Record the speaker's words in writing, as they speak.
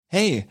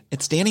Hey,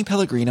 it's Danny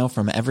Pellegrino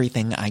from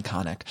Everything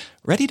Iconic.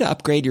 Ready to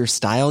upgrade your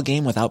style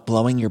game without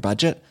blowing your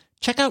budget?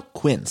 Check out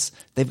Quince.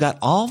 They've got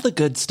all the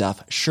good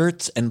stuff,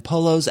 shirts and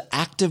polos,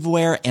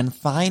 activewear, and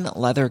fine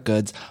leather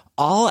goods,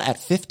 all at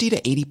 50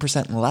 to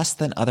 80% less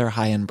than other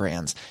high-end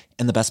brands.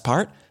 And the best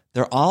part?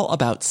 They're all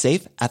about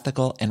safe,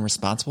 ethical, and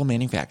responsible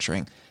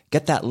manufacturing.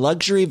 Get that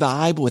luxury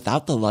vibe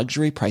without the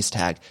luxury price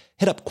tag.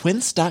 Hit up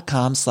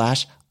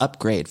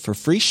quince.com/upgrade for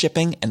free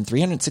shipping and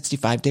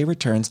 365-day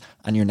returns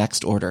on your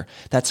next order.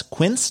 That's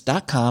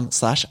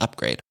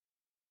quince.com/upgrade.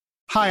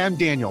 Hi, I'm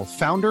Daniel,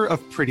 founder of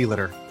Pretty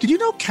Litter. Did you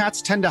know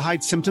cats tend to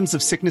hide symptoms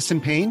of sickness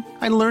and pain?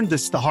 I learned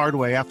this the hard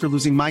way after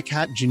losing my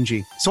cat,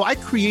 Gingy. So I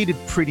created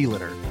Pretty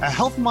Litter, a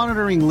health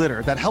monitoring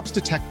litter that helps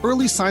detect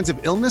early signs of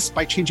illness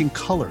by changing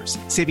colors,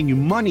 saving you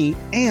money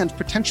and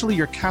potentially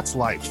your cat's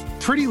life.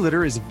 Pretty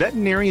Litter is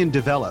veterinarian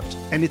developed,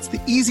 and it's the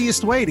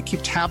easiest way to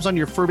keep tabs on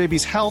your fur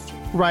baby's health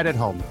right at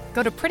home.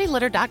 Go to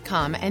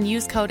prettylitter.com and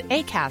use code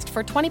ACAST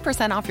for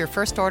 20% off your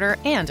first order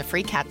and a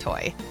free cat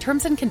toy.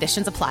 Terms and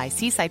conditions apply.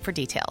 See site for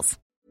details.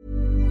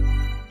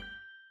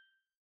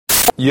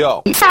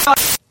 Yo,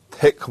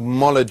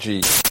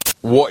 technology,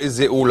 what is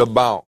it all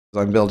about?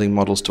 I'm building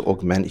models to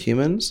augment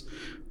humans,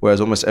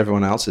 whereas almost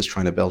everyone else is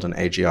trying to build an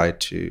AGI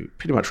to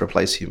pretty much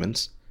replace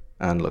humans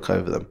and look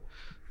over them.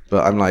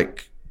 But I'm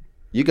like,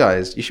 you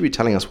guys, you should be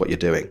telling us what you're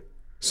doing.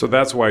 So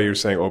that's why you're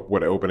saying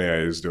what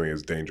OpenAI is doing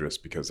is dangerous,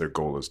 because their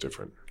goal is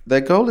different.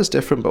 Their goal is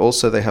different, but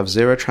also they have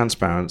zero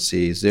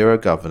transparency, zero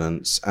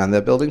governance, and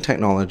they're building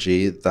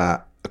technology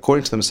that,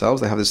 according to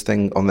themselves, they have this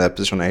thing on their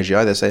position on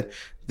AGI. They say,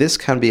 this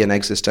can be an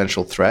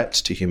existential threat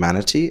to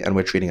humanity, and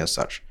we're treating it as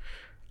such.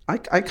 I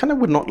kind of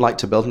would not like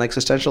to build an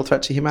existential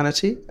threat to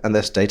humanity, and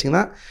they're stating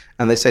that.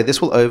 And they say, this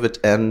will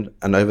end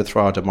and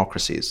overthrow our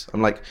democracies.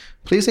 I'm like,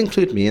 please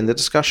include me in the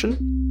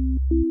discussion.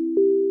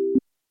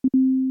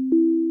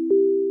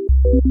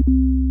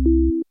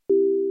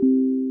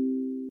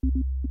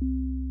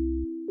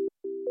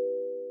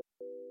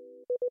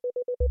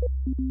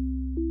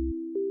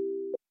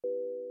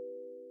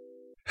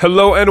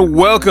 Hello and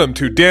welcome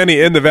to Danny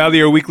in the Valley,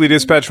 your weekly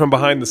dispatch from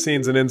behind the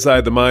scenes and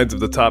inside the minds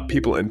of the top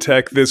people in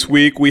tech. This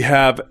week we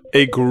have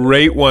a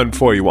great one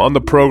for you. On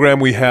the program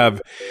we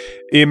have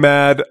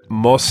Emad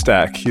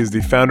Mostaque. He is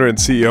the founder and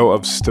CEO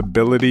of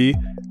Stability.ai,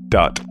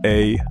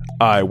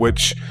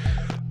 which,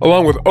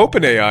 along with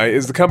OpenAI,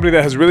 is the company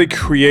that has really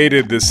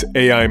created this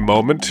AI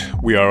moment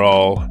we are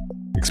all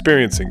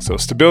experiencing. So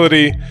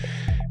Stability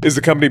is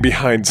the company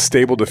behind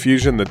Stable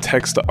Diffusion, the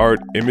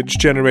text-to-art image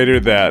generator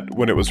that,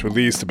 when it was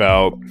released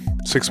about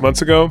 6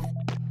 months ago,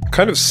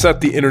 kind of set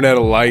the internet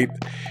alight.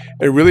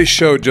 It really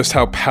showed just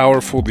how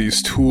powerful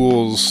these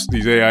tools,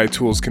 these AI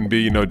tools can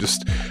be,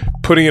 just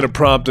putting in a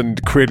prompt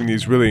and creating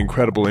these really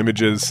incredible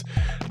images.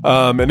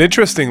 And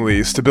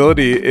interestingly,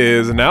 Stability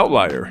is an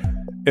outlier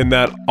in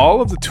that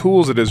all of the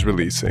tools it is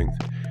releasing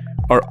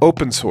are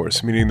open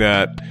source, meaning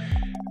that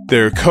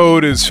their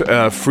code is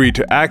free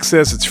to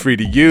access, it's free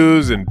to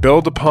use and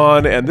build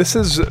upon, and this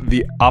is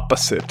the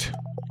opposite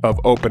of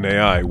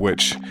OpenAI,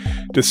 which,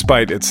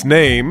 despite its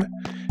name,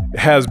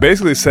 has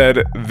basically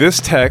said this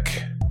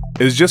tech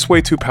is just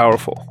way too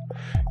powerful.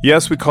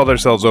 Yes, we called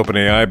ourselves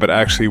OpenAI, but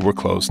actually we're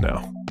closed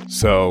now.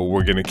 So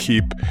we're going to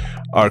keep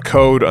our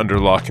code under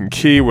lock and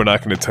key. We're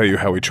not going to tell you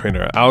how we train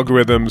our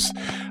algorithms.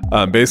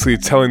 Basically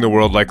telling the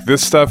world, like,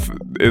 this stuff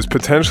is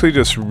potentially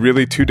just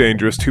really too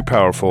dangerous, too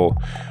powerful.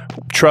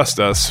 Trust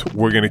us,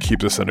 we're going to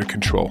keep this under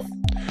control.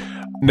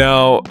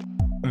 Now,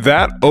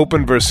 that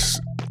open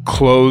versus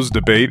closed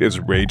debate is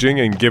raging,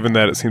 and given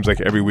that it seems like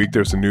every week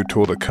there's a new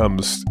tool that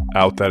comes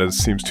out that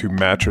seems to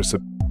match or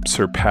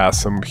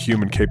surpass some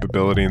human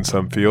capability in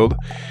some field,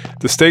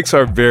 the stakes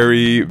are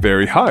very,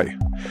 very high.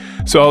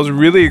 So I was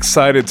really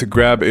excited to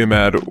grab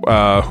Emad,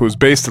 who was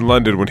based in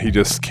London when he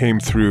just came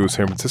through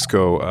San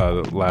Francisco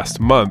last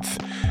month.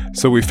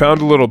 So we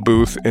found a little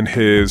booth in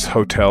his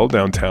hotel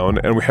downtown,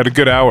 and we had a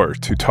good hour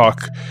to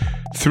talk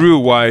through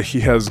why he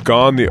has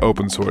gone the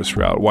open source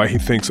route, why he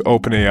thinks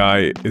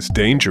OpenAI is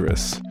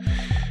dangerous,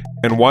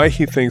 and why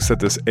he thinks that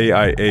this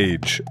AI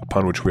age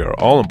upon which we are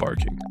all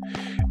embarking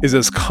is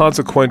as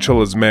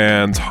consequential as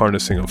man's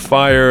harnessing of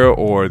fire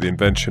or the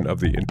invention of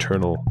the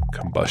internal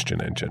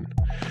combustion engine.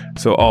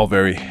 So all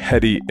very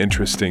heady,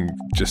 interesting,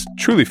 just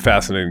truly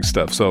fascinating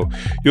stuff. So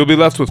you'll be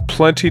left with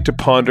plenty to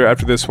ponder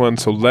after this one.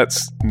 So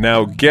let's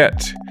now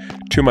get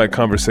to my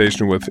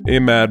conversation with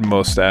Emad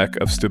Mostaque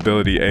of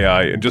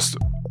Stability.ai. And just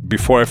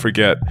before I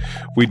forget,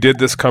 we did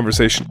this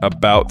conversation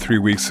about 3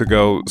 weeks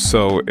ago,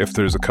 so if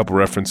there's a couple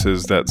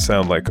references that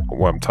sound like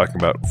what I'm talking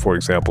about, for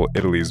example,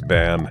 Italy's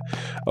ban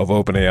of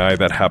OpenAI,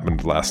 that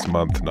happened last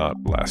month, not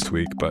last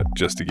week, but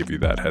just to give you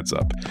that heads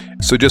up.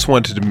 So just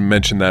wanted to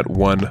mention that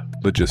one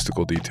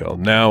logistical detail.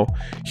 Now,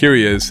 here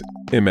he is,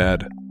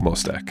 Emad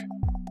Mostaque.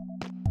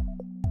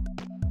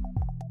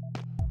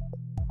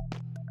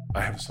 I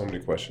have so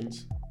many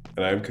questions,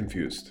 and I'm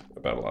confused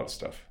about a lot of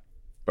stuff.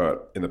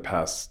 But in the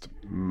past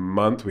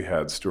month, we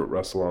had Stuart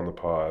Russell on the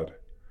pod.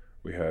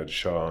 We had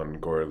Sean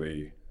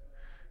Gorley.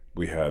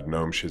 We had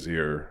Noam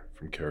Shazir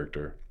from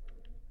Character.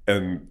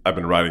 And I've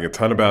been writing a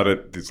ton about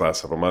it these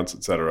last several months,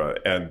 et cetera.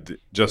 And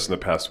just in the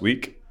past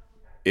week,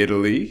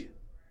 Italy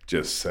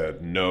just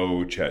said,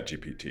 no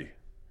ChatGPT.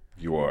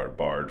 You are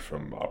barred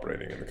from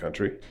operating in the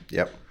country.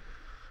 Yep.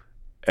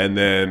 And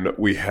then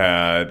we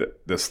had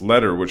this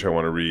letter, which I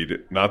want to read,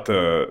 not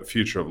the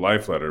Future of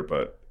Life letter,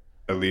 but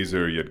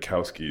Eliezer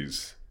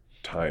Yudkowsky's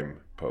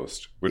Time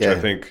post, which I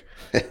think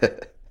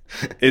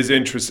is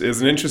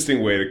an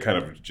interesting way to kind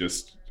of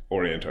just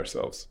orient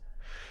ourselves.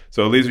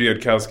 So Eliezer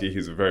Yudkowsky,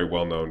 he's a very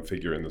well-known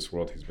figure in this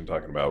world. He's been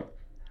talking about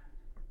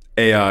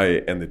AI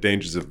and the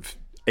dangers of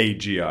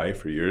AGI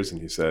for years,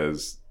 and he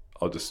says,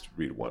 I'll just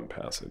read one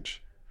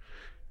passage.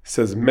 He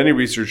says, many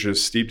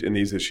researchers steeped in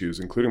these issues,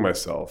 including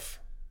myself,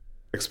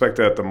 expect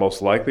that the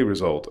most likely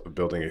result of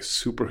building a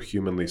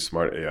superhumanly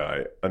smart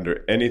AI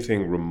under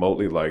anything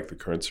remotely like the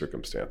current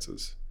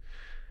circumstances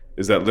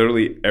is that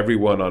literally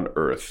everyone on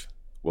Earth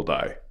will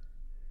die.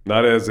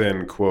 Not as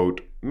in,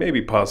 quote,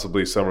 maybe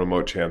possibly some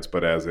remote chance,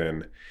 but as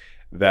in,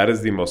 that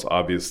is the most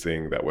obvious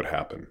thing that would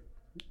happen.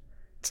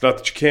 It's not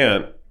that you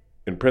can't,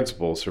 in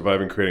principle,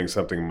 survive in creating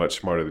something much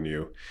smarter than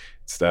you.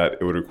 It's that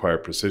it would require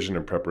precision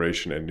and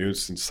preparation and new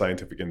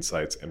scientific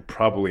insights, and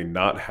probably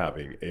not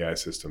having AI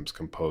systems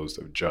composed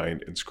of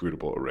giant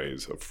inscrutable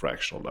arrays of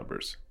fractional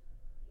numbers.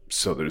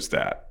 So there's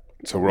that.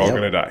 So we're all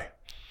going to die.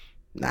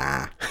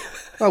 Nah.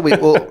 Well, we're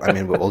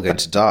all going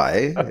to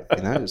die.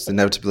 It's the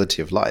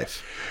inevitability of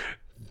life.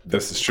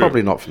 This is true.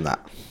 Probably not from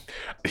that.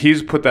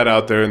 He's put that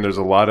out there, and there's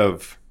a lot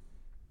of,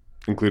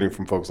 including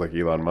from folks like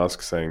Elon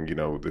Musk, saying,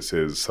 this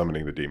is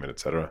summoning the demon, et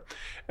cetera.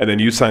 And then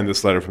you signed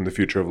this letter from the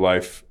Future of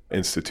Life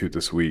Institute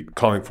this week,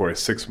 calling for a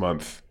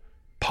 6-month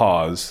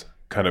pause,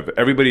 kind of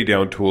everybody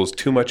down tools,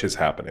 too much is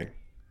happening.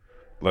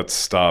 Let's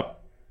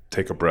stop,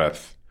 take a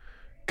breath,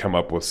 come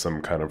up with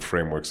some kind of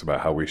frameworks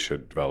about how we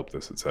should develop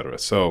this, et cetera.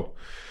 So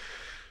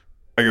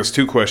I guess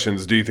 2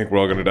 questions. Do you think we're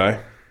all going to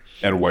die?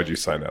 And why'd you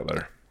sign that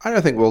letter? I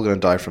don't think we're all going to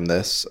die from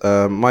this.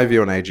 My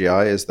view on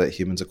AGI is that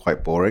humans are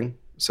quite boring.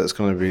 So it's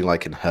going to be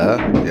like in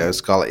Her.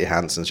 Scarlett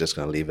Johansson's just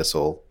going to leave us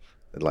all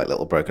like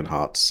little broken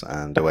hearts,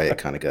 and away it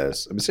kind of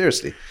goes. I mean,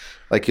 seriously.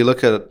 Like, you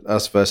look at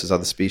us versus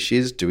other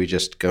species, do we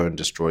just go and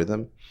destroy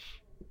them?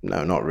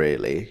 No, not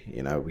really.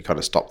 We kind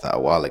of stopped that a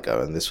while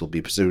ago, and this will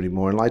be presumably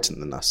more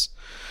enlightened than us.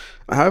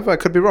 However, I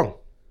could be wrong.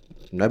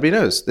 Nobody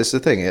knows. This is the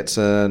thing. It's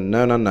a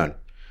known unknown.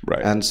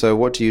 Right. And so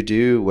what do you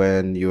do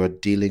when you are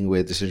dealing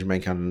with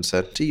decision-making and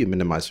uncertainty? You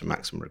minimize for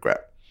maximum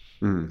regret.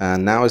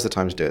 And now is the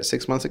time to do it.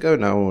 6 months ago,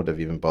 no one would have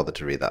even bothered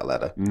to read that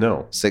letter.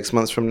 No. 6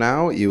 months from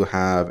now, you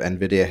have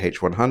NVIDIA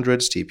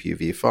H100s, TPU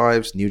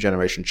V5s, new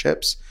generation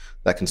chips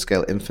that can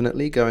scale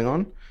infinitely going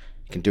on.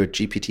 You can do a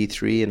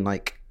GPT-3 in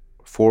like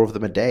 4 of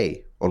them a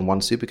day on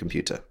one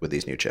supercomputer with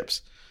these new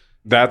chips.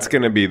 That's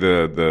going to be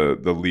the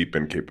leap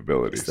in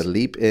capabilities. It's the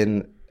leap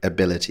in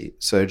ability.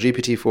 So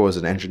GPT-4 is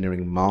an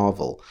engineering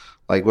marvel.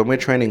 Like, when we're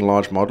training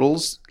large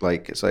models,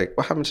 like, it's like,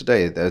 what happened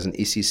today? There's an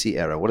ECC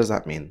error. What does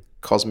that mean?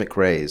 Cosmic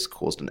rays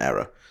caused an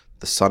error.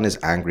 The sun is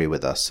angry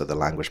with us, so the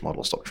language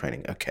model stopped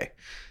training. Okay.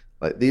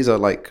 Like, these are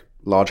like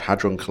large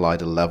Hadron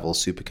Collider level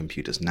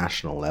supercomputers,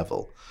 national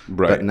level.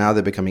 Right. But now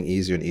they're becoming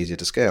easier and easier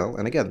to scale.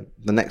 And again,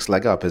 the next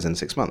leg up is in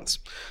 6 months.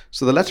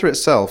 So the letter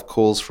itself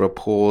calls for a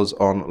pause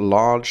on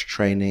large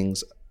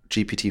trainings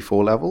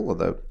GPT-4 level,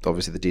 although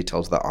obviously the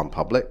details of that aren't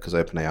public because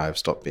OpenAI have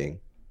stopped being,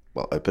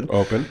 open.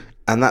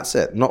 And that's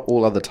it, not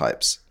all other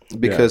types.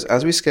 Because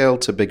as we scale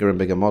to bigger and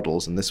bigger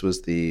models, and this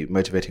was the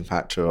motivating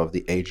factor of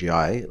the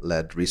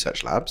AGI-led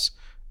research labs,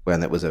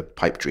 when it was a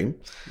pipe dream.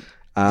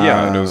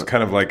 And it was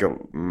kind of like a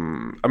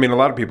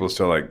lot of people are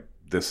still like,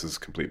 this is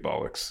complete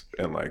bollocks,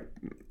 and like,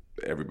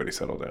 everybody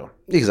settle down.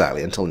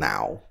 Exactly, until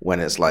now, when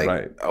it's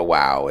like, oh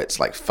wow, it's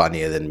like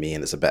funnier than me,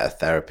 and it's a better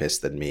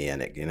therapist than me,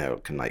 and it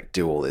can like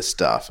do all this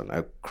stuff, and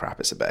oh crap,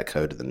 it's a better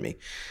coder than me.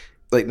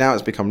 Like, now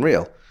it's become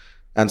real.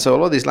 And so a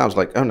lot of these labs are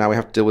like, oh, now we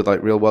have to deal with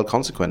like real world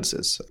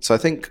consequences. So I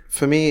think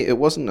for me, it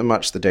wasn't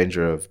much the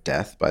danger of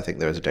death, but I think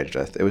there is a danger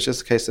of death. It was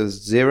just a case of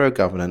zero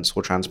governance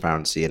or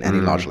transparency in any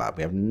large lab.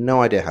 We have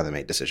no idea how they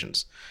make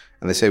decisions.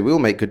 And they say, we'll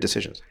make good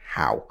decisions.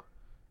 How?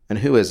 And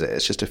who is it?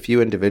 It's just a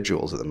few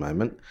individuals at the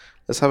moment.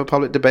 Let's have a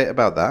public debate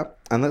about that.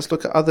 And let's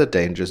look at other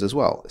dangers as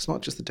well. It's not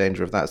just the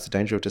danger of that. It's the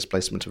danger of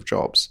displacement of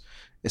jobs.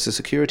 It's a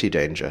security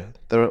danger.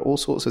 There are all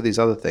sorts of these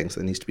other things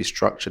that needs to be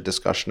structured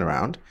discussion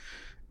around.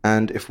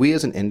 And if we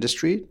as an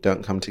industry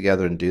don't come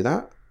together and do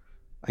that,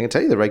 I can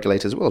tell you the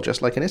regulators will,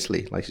 just like in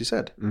Italy, like you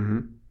said.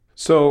 Mm-hmm.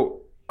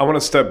 So I want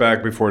to step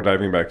back before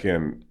diving back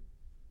in.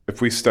 If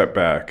we step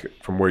back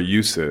from where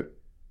you sit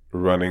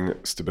running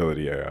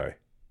Stability.ai,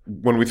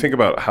 when we think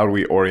about how do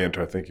we orient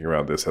our thinking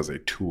around this as a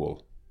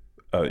tool,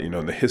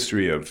 in the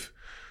history of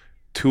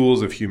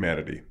tools of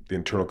humanity, the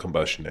internal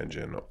combustion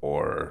engine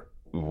or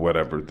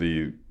whatever,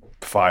 the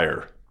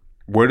fire,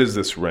 where does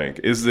this rank?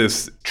 Is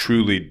this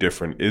truly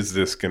different? Is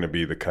this going to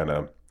be the kind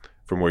of,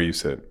 from where you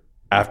sit,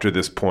 after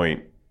this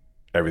point,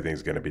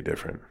 everything's going to be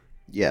different?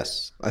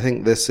 Yes. I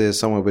think this is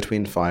somewhere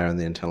between fire and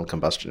the internal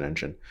combustion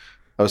engine.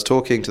 I was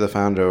talking to the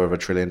founder of $1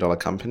 trillion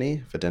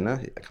company for dinner.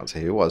 I can't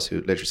say who it was, who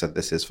literally said,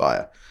 this is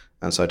fire.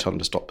 And so I told him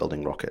to stop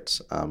building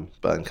rockets, but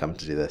then come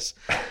to do this.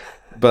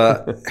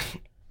 But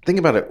think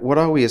about it. What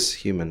are we as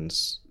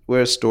humans?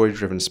 We're a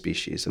story-driven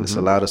species, and it's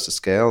allowed us to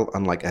scale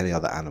unlike any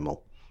other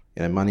animal.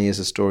 Money is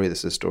a story, this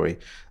is a story.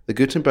 The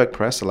Gutenberg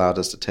press allowed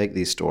us to take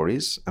these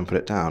stories and put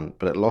it down,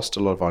 but it lost a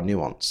lot of our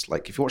nuance.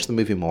 Like if you watch the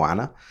movie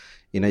Moana,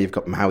 you've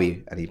got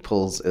Maui, and he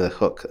pulls a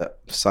hook,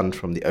 sun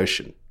from the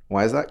ocean.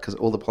 Why is that? Because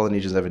all the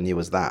Polynesians ever knew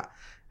was that.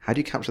 How do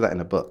you capture that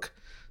in a book?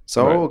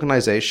 So our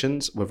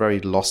organizations were very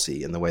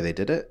lossy in the way they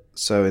did it.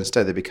 So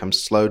instead they become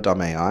slow,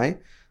 dumb AI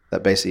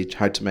that basically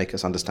tried to make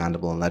us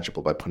understandable and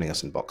legible by putting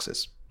us in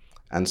boxes.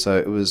 And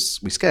so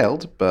we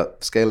scaled,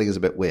 but scaling is a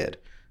bit weird.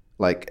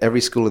 Like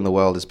every school in the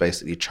world is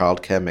basically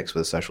childcare mixed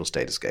with a social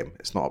status game.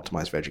 It's not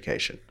optimized for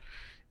education.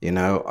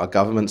 Our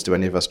governments, do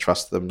any of us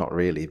trust them? Not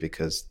really,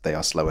 because they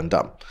are slow and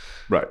dumb.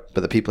 Right.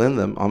 But the people in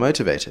them are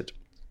motivated.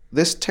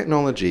 This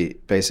technology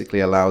basically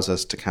allows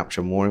us to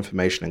capture more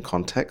information and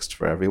context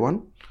for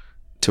everyone,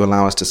 to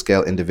allow us to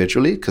scale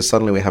individually, because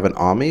suddenly we have an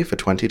army for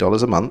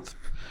 $20 a month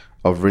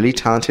of really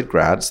talented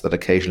grads that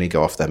occasionally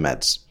go off their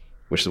meds,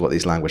 which is what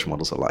these language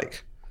models are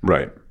like.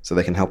 Right. So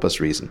they can help us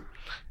reason.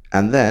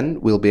 And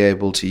then we'll be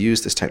able to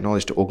use this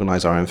technology to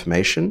organize our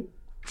information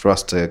for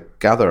us to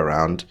gather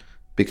around,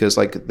 because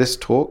like this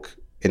talk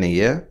in a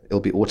year, it'll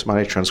be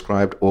automatically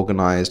transcribed,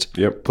 organized,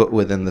 put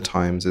within the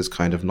Times'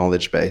 kind of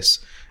knowledge base,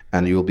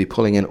 and you'll be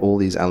pulling in all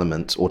these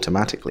elements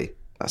automatically.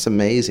 That's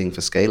amazing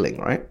for scaling,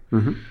 right?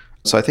 Mm-hmm.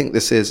 So I think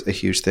this is a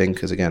huge thing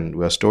because, again,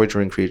 we're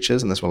story-driven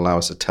creatures, and this will allow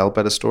us to tell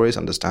better stories,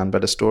 understand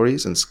better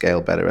stories, and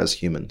scale better as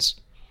humans.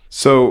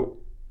 So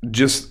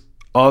just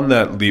on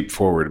that leap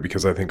forward,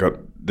 because I think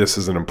this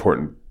is an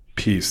important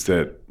piece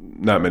that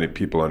not many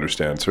people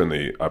understand.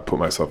 Certainly, I put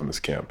myself in this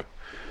camp.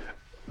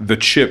 The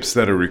chips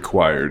that are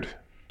required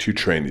to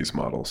train these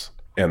models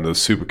and those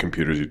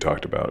supercomputers you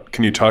talked about.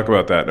 Can you talk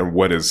about that and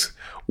what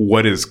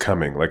is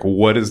coming? Like,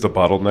 what is the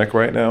bottleneck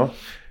right now,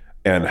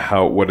 and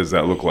what does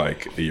that look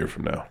like a year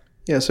from now?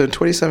 Yeah, so in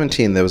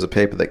 2017, there was a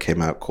paper that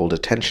came out called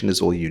Attention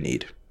is All You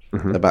Need,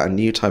 about a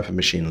new type of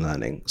machine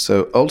learning.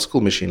 So old school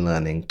machine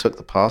learning took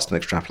the past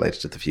and extrapolated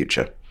to the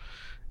future.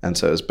 And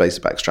so it was based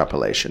about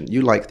extrapolation.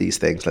 You like these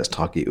things, let's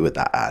target you with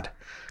that ad.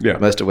 Yeah.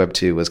 Most of Web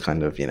 2 was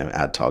kind of,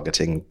 ad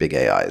targeting, big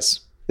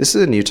AIs. This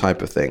is a new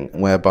type of thing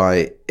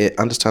whereby it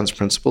understands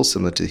principles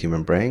similar to the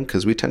human brain,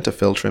 because we tend to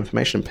filter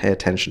information and pay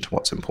attention to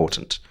what's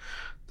important.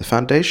 The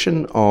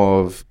foundation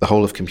of the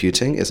whole of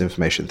computing is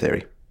information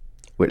theory,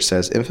 which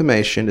says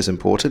information is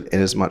important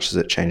in as much as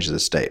it changes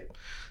its state.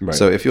 Right.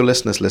 So if your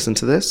listeners listen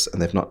to this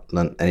and they've not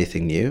learned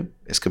anything new,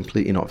 it's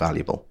completely not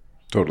valuable.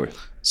 Totally.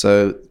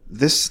 So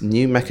this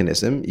new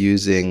mechanism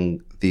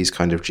using these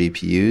kind of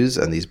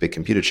GPUs and these big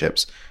computer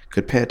chips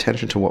could pay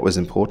attention to what was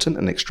important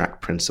and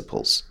extract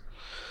principles.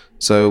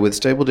 So with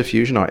Stable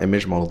Diffusion, our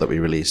image model that we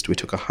released, we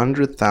took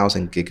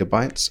 100,000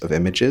 gigabytes of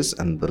images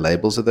and the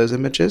labels of those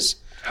images.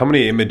 How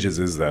many images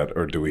is that,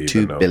 or do we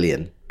even know? 2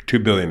 billion. 2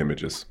 billion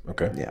images.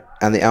 Okay. Yeah.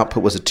 And the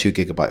output was a 2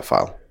 gigabyte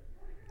file.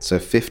 So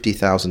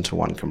 50,000 to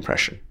 1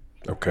 compression.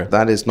 Okay.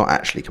 That is not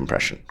actually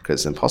compression,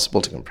 because it's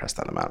impossible to compress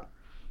that amount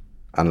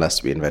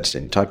unless we invented a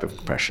new type of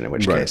compression, in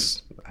which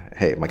case,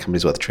 hey, my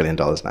company's worth $1 trillion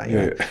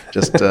now.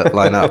 Just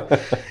line up.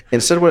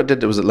 Instead, what it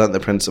did was it learned the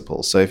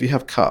principle. So if you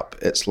have cup,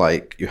 it's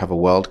like you have a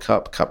world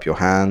cup your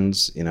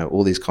hands,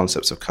 all these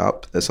concepts of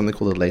cup. There's something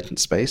called a latent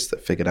space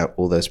that figured out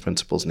all those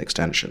principles and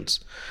extensions.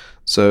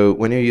 So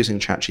when you're using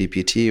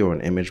ChatGPT or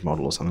an image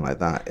model or something like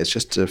that, it's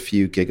just a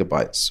few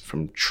gigabytes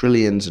from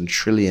trillions and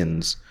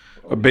trillions.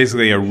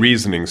 Basically a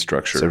reasoning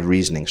structure. It's a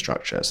reasoning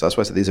structure. So that's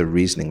why I said these are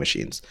reasoning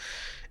machines.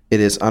 It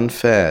is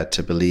unfair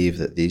to believe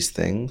that these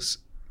things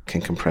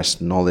can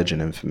compress knowledge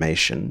and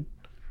information,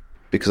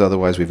 because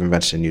otherwise we've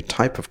invented a new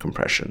type of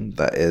compression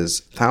that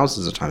is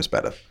thousands of times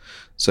better.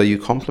 So you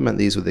complement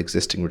these with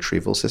existing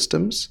retrieval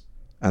systems,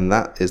 and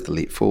that is the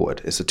leap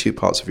forward. It's the two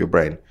parts of your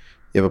brain.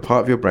 You have a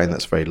part of your brain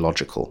that's very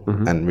logical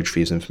and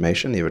retrieves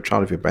information. You have a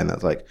part of your brain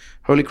that's like,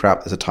 holy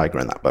crap, there's a tiger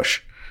in that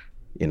bush.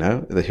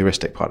 The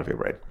heuristic part of your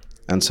brain.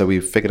 And so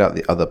we've figured out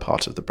the other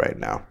part of the brain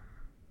now.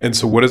 And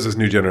so what is this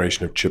new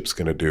generation of chips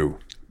going to do?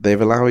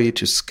 They've allowed you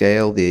to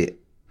scale the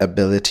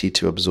ability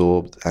to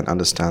absorb and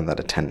understand that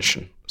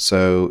attention.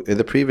 So in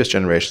the previous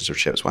generations of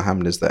chips, what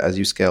happened is that as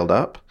you scaled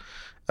up,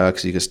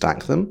 because you could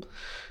stack them,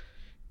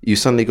 you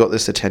suddenly got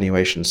this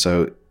attenuation.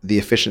 So the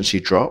efficiency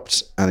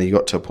dropped, and you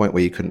got to a point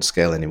where you couldn't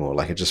scale anymore.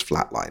 Like it just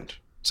flatlined.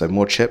 So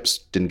more chips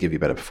didn't give you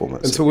better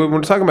performance. And so when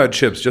we're talking about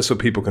chips, just so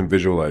people can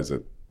visualize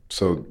it,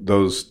 so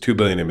those 2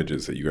 billion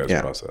images that you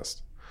guys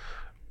processed,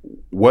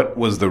 what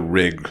was the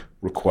rig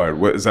required?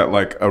 What is that,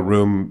 like a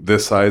room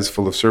this size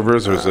full of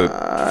servers, or is it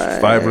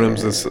 5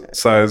 rooms this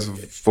size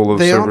full of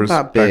servers? They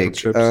aren't that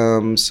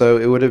big. So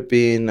it would have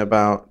been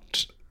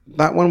about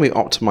that one we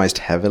optimized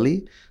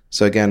heavily.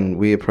 So again,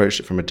 we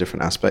approached it from a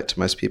different aspect to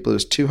most people. It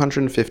was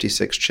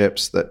 256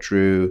 chips that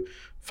drew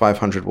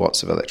 500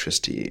 watts of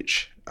electricity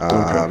each.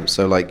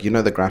 So like, the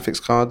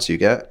graphics cards you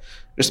get?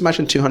 Just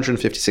imagine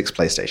 256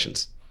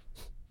 PlayStations.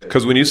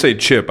 Because when you say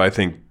chip, I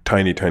think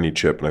tiny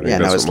chip. And I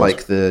think that's it's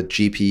like the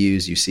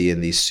GPUs you see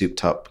in these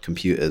souped-up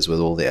computers with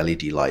all the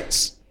LED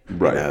lights.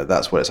 Right.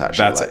 That's what it's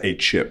actually That's like. a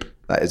chip.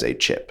 That is a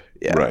chip,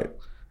 yeah. Right.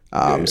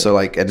 So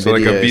like NVIDIA... So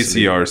like a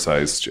VCR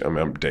size...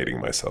 I'm dating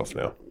myself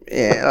now.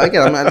 Yeah,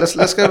 again,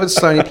 let's go with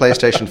Sony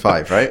PlayStation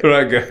 5, right?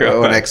 Right.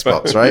 Or an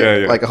Xbox, right?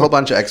 Yeah. Like a whole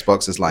bunch of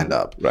Xboxes lined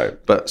up. Right.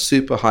 But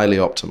super highly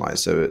optimized,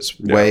 so it's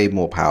way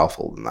more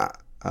powerful than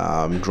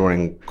that,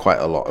 drawing quite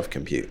a lot of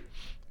compute.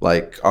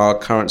 Like our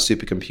current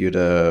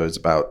supercomputer is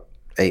about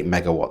 8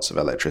 megawatts of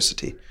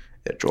electricity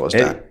it draws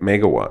down. 8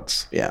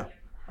 megawatts. Yeah.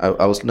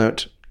 I was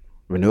note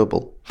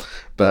renewable,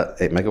 but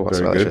 8 megawatts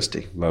Very of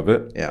electricity. Good. Love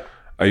it. Yeah.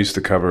 I used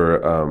to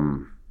cover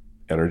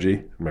energy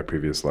in my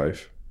previous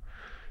life.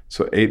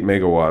 So 8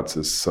 megawatts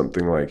is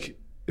something like,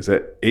 is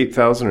that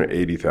 8,000 or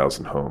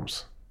 80,000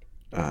 homes?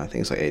 I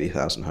think it's like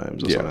 80,000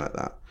 homes or something like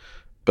that.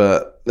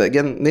 But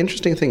again, the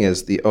interesting thing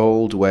is the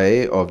old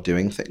way of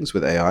doing things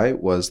with AI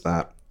was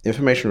that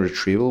information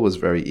retrieval was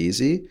very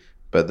easy,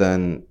 but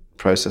then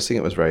processing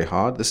it was very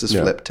hard. This has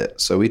flipped it.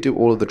 So we do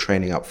all of the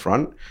training up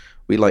front.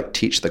 We like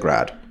teach the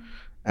grad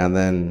and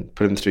then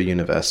put him through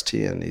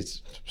university, and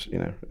he's,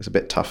 it's a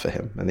bit tough for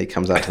him. And he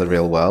comes out to the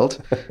real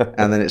world,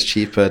 and then it's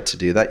cheaper to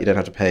do that. You don't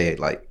have to pay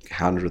like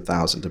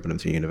 100,000 to put him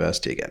through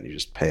university again. You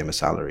just pay him a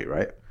salary,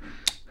 right?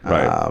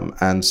 Right.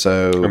 And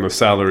the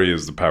salary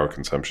is the power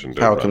consumption.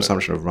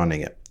 of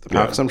running it. The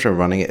power consumption of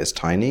running it is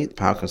tiny. The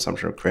power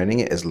consumption of creating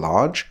it is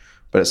large,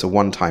 but it's a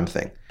one-time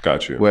thing.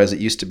 Got you. Whereas it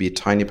used to be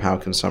tiny power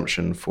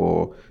consumption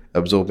for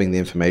absorbing the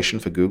information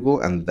for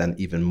Google, and then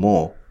even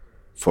more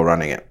for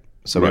running it.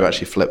 So we've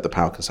actually flipped the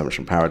power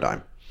consumption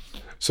paradigm.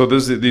 So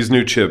there's these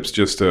new chips,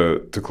 just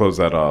to close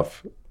that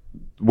off.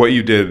 What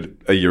you did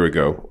a year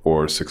ago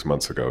or 6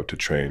 months ago to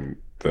train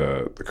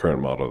the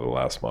current model, the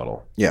last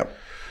model. Yeah.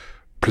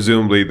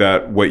 Presumably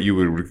that what you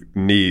would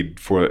need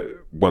for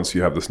once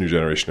you have this new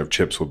generation of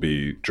chips will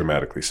be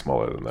dramatically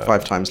smaller than that.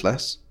 5 times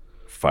less.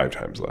 5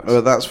 times less.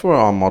 Well, that's for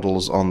our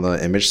models on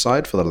the image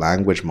side, for the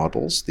language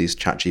models, these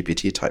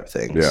ChatGPT type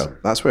things. Yeah.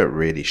 That's where it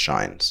really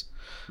shines.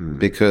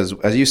 Because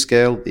as you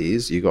scale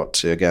these, you got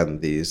to,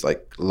 again, these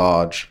like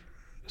large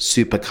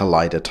super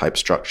collider type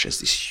structures,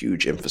 these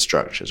huge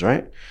infrastructures,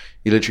 right?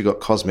 You literally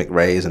got cosmic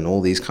rays and all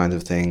these kinds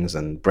of things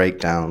and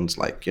breakdowns.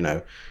 Like,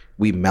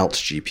 we melt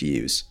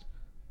GPUs.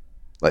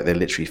 Like they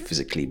literally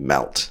physically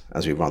melt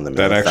as we run them.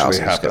 That in actually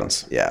 1,000 happens.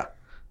 Scale. Yeah.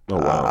 Oh,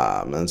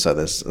 wow. And so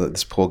there's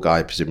this poor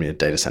guy, presumably in a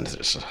data center,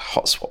 just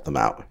hot swap them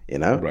out,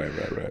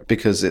 Right.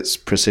 Because it's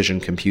precision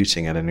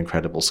computing at an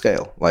incredible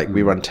scale. Like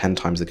we run 10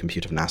 times the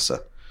compute of NASA,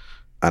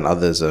 and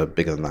others are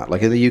bigger than that.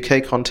 Like in the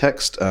UK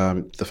context,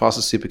 the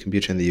fastest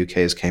supercomputer in the UK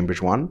is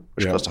Cambridge 1,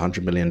 which cost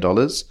 $100 million.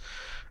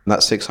 And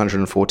that's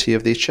 640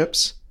 of these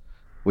chips.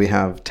 We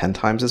have 10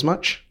 times as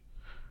much.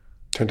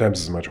 10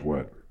 times as much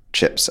what?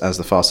 Chips as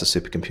the fastest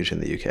supercomputer in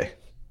the UK.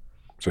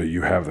 So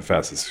you have the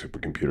fastest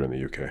supercomputer in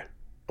the UK.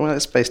 Well,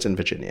 it's based in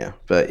Virginia,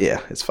 but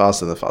yeah, it's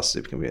faster than the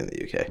fastest supercomputer in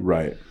the UK.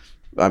 Right.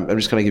 I'm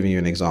just kind of giving you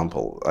an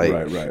example.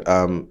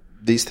 Right.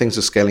 These things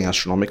are scaling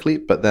astronomically,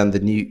 but then the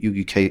new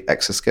UK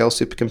exascale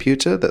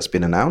supercomputer that's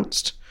been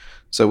announced,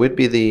 so we'd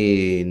be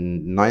the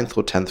 9th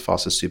or 10th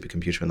fastest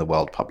supercomputer in the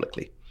world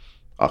publicly,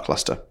 our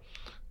cluster.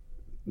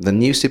 The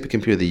new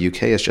supercomputer the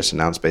UK has just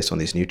announced based on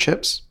these new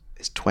chips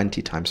is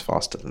 20 times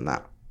faster than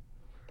that,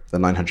 the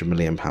 900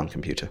 million pound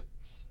computer.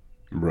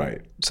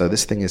 Right. So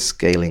this thing is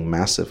scaling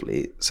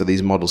massively. So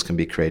these models can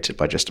be created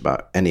by just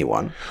about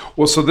anyone.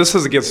 Well, so this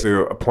gets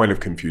to a point of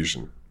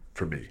confusion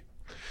for me.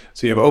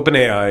 So you have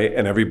OpenAI,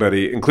 and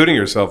everybody, including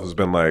yourself, has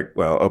been like,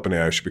 well,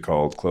 OpenAI should be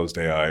called closed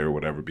AI or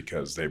whatever,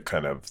 because they've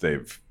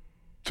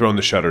thrown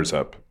the shutters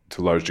up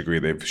to a large degree.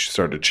 They've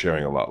started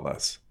sharing a lot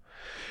less.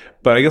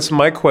 But I guess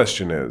my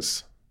question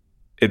is,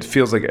 it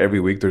feels like every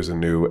week there's a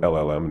new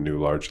LLM, new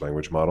large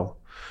language model.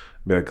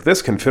 Be like,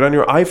 this can fit on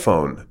your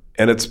iPhone,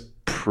 and it's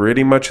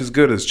pretty much as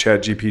good as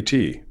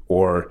ChatGPT.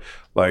 Or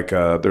like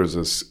there's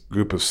this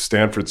group of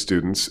Stanford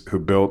students who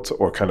built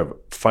or kind of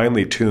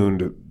finely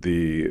tuned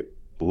the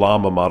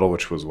Llama model,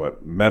 which was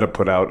what Meta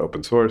put out,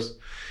 open source.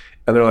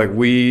 And they're like,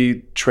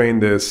 we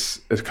trained this,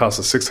 it costs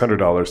us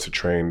 $600 to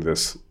train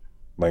this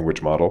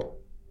language model,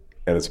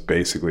 and it's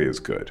basically as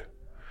good.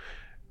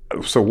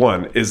 So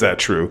one, is that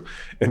true?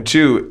 And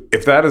two,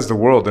 if that is the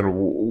world, then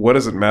what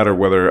does it matter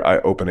whether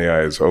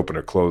OpenAI is open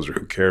or closed, or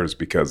who cares?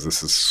 Because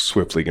this is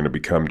swiftly going to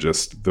become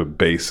just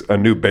a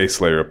new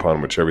base layer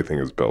upon which everything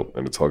is built,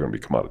 and it's all going to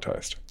be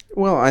commoditized.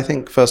 Well, I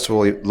think first of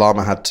all,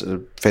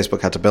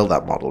 Facebook had to build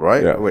that model,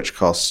 right? Yeah. Which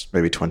costs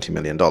maybe $20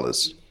 million,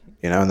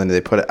 and then they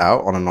put it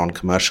out on a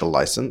non-commercial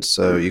license,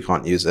 so you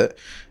can't use it.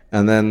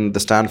 And then the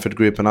Stanford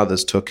group and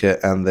others took it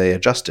and they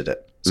adjusted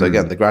it. So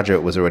again, the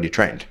graduate was already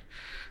trained.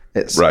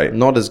 It's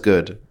not as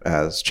good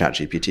as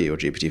ChatGPT or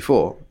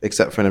GPT-4,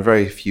 except for in a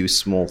very few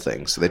small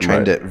things. So they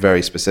trained it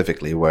very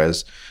specifically,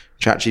 whereas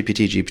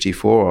ChatGPT,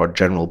 GPT-4 are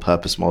general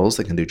purpose models.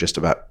 They can do just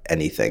about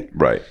anything.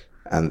 Right.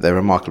 And they're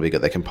remarkably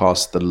good. They can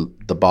pass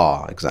the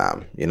bar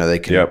exam. They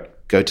can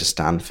go to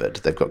Stanford.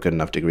 They've got good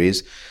enough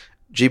degrees.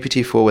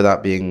 GPT-4,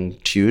 without being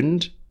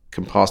tuned,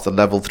 can pass the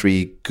level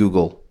 3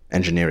 Google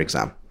engineer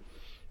exam.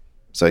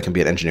 So it can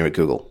be an engineer at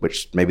Google,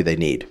 which maybe they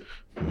need,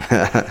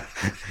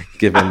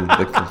 given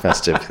the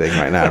competitive thing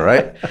right now,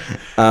 right?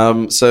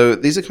 So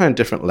these are kind of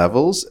different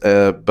levels.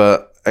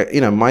 But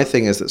my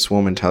thing is that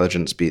swarm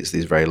intelligence beats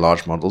these very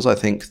large models. I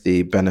think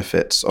the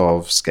benefits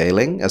of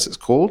scaling, as it's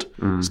called,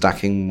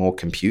 stacking more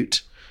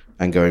compute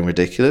and going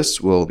ridiculous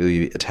will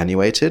be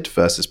attenuated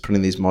versus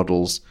putting these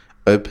models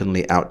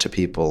openly out to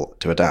people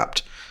to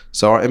adapt.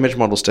 So our image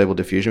model Stable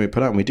Diffusion we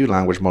put out, and we do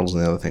language models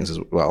and the other things as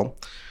well.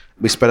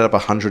 We sped it up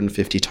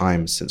 150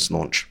 times since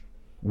launch.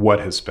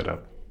 What has sped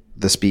up?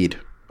 The speed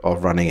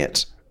of running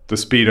it. The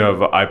speed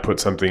of I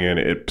put something in,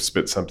 it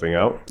spits something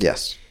out?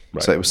 Yes.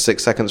 Right. So it was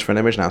 6 seconds for an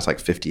image. Now it's like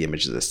 50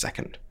 images a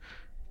second.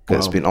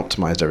 Because it's been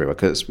optimized everywhere.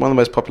 Because it's one of the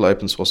most popular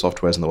open source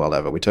softwares in the world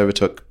ever. We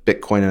overtook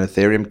Bitcoin and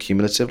Ethereum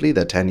cumulatively,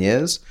 their 10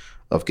 years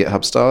of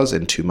GitHub stars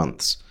in 2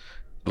 months.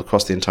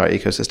 Across the entire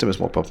ecosystem, it's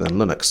more popular than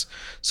Linux.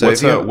 So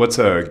what's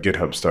a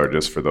GitHub star,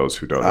 just for those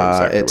who don't know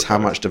exactly? It's how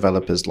much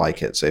developers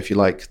like it. So if you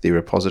like the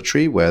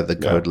repository where the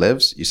code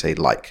lives, you say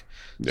like.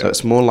 Yeah. So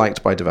it's more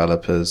liked by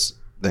developers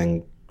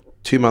than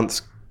 2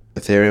 months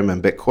Ethereum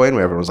and Bitcoin,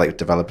 where everyone's like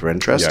developer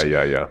interest.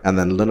 Yeah. And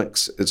then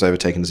Linux is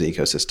overtaken as the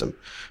ecosystem.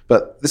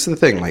 But this is the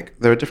thing, like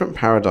there are different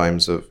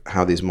paradigms of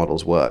how these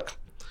models work.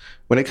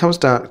 When it comes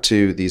down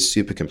to these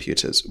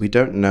supercomputers, we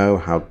don't know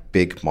how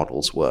big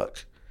models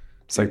work.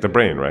 It's like the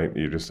brain, right?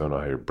 You just don't know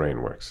how your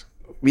brain works.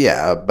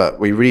 Yeah, but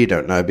we really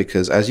don't know,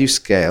 because as you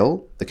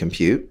scale the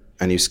compute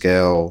and you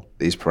scale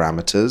these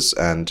parameters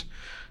and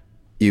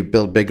you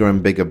build bigger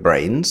and bigger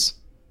brains,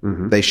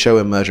 they show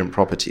emergent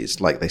properties,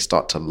 like they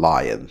start to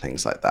lie and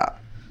things like that.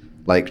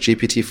 Like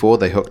GPT-4,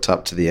 they hooked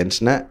up to the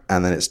internet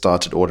and then it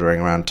started ordering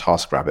around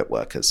TaskRabbit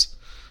workers.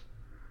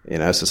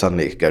 So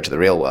suddenly it could go to the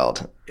real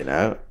world,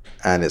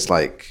 and it's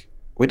like,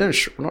 we're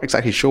not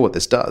exactly sure what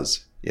this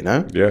does,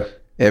 Yeah.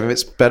 If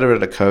it's better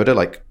at a coder,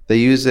 like they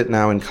use it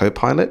now in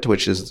Copilot,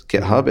 which is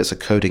GitHub, it's a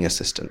coding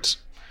assistant.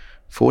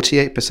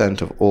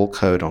 48% of all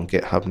code on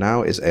GitHub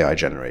now is AI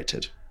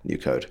generated, new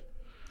code.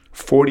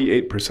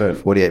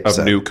 48%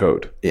 of new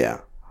code.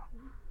 Yeah.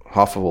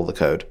 Half of all the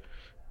code.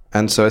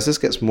 And so as this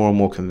gets more and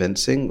more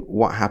convincing,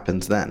 what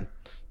happens then?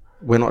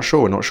 We're not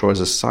sure. We're not sure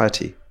as a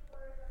society.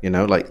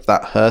 Like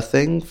that Her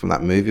thing from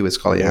that movie with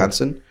Scarlett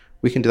Johansson,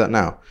 we can do that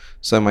now.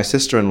 So my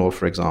sister-in-law,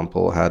 for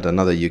example, had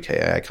another UK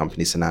AI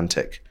company,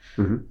 Synantic.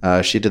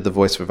 She did the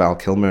voice for Val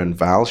Kilmer in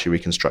Val. She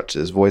reconstructed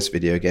his voice,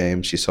 video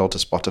games. She sold to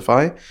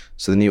Spotify.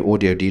 So the new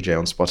audio DJ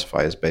on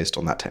Spotify is based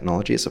on that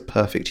technology. It's a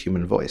perfect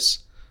human voice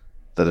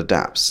that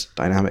adapts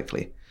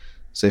dynamically.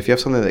 So if you have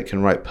something that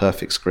can write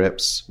perfect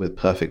scripts with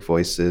perfect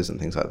voices and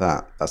things like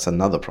that, that's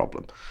another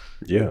problem.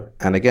 Yeah.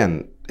 And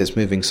again, it's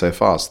moving so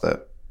fast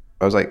that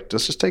I was like,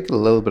 let's just take a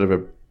little bit of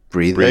a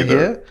breather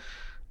here.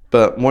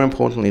 But more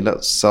importantly,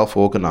 let's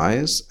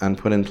self-organize and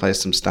put in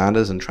place some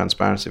standards and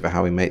transparency for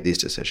how we make these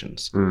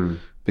decisions.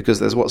 Because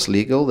there's what's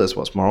legal, there's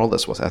what's moral,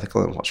 there's what's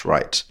ethical, and what's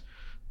right.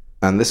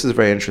 And this is a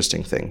very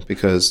interesting thing,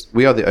 because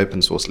we are the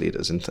open source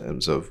leaders in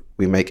terms of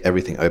we make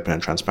everything open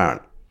and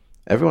transparent.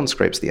 Everyone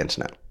scrapes the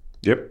internet.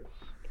 Yep.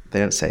 They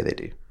don't say they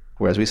do.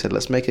 Whereas we said,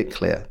 let's make it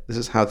clear. This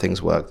is how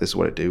things work. This is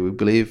what it do. We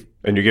believe.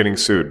 And you're getting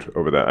sued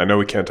over that. I know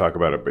we can't talk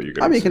about it, but you're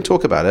getting you can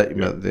talk about it.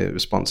 Yeah. The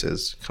response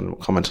is kind of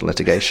comment on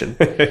litigation.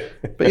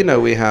 But,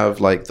 we have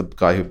like the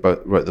guy who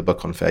wrote the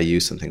book on fair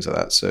use and things like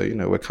that. So,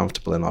 we're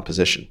comfortable in our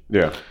position.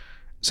 Yeah.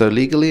 So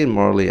legally and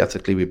morally,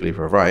 ethically, we believe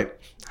we're right.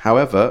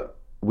 However,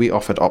 we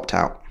offered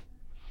opt-out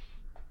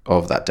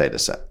of that data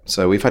set.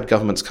 So we've had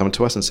governments come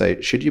to us and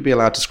say, should you be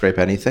allowed to scrape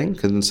anything?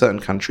 Because in certain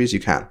countries, you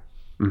can.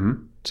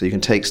 So you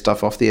can take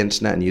stuff off the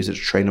internet and use it to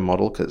train a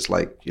model, because it's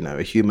like,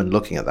 a human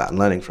looking at that and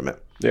learning from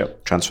it. Yeah.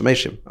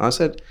 Transformation. And I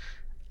said,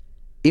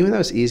 even though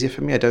it's easier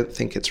for me, I don't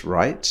think it's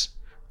right.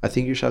 I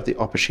think you should have the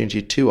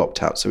opportunity to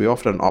opt out. So we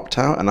offered an opt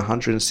out, and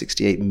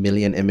 168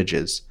 million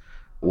images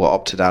were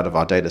opted out of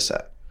our data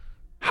set.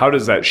 How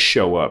does that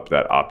show up,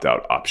 that opt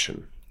out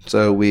option?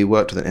 So we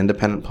worked with an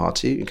independent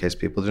party in case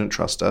people didn't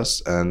trust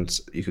us, and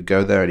you could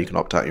go there and you can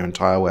opt out your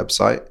entire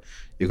website.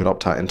 You could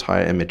opt out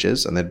entire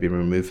images, and they'd be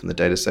removed from the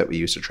data set we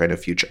used to train a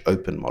future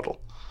open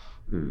model.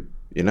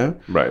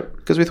 Right.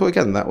 Because we thought,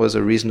 again, that was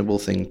a reasonable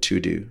thing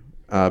to do,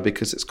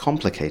 because it's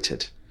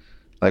complicated.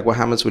 Like what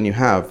happens when you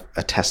have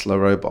a Tesla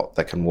robot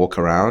that can walk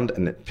around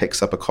and it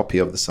picks up a copy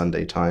of the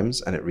Sunday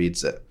Times and it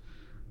reads it?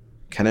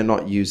 Can it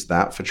not use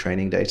that for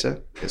training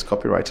data? It's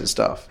copyrighted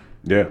stuff.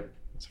 Yeah.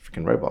 It's a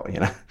freaking robot,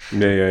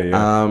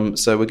 Yeah.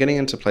 So we're getting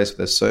into a place where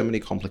there's so many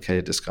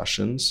complicated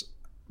discussions,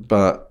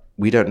 but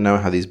we don't know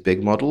how these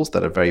big models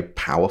that are very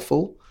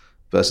powerful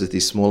versus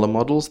these smaller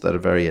models that are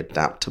very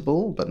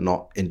adaptable but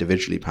not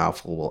individually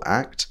powerful will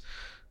act.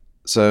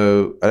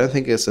 So I don't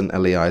think it's an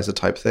Eliezer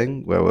type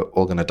thing where we're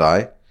all going to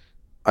die.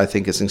 I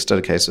think it's instead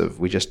a case of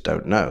we just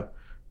don't know.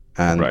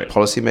 And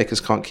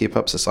policymakers can't keep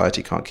up,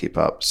 society can't keep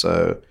up.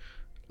 So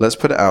let's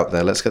put it out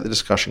there. Let's get the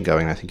discussion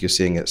going. I think you're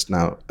seeing it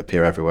now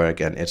appear everywhere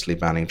again. Italy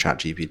banning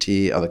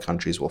ChatGPT. Other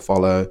countries will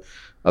follow.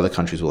 Other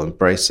countries will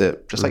embrace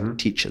it, just like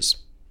teachers.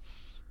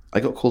 I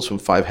got calls from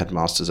 5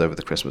 headmasters over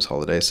the Christmas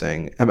holiday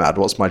saying, Emad,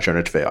 what's my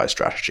generative AI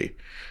strategy?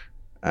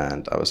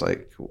 And I was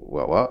like,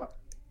 well, what?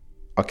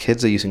 Our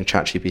kids are using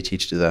ChatGPT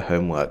to do their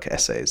homework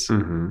essays. I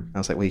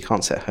was like, well, you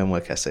can't set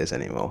homework essays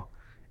anymore.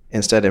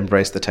 Instead,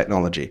 embrace the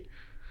technology.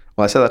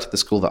 Well, I said that to the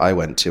school that I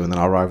went to, and then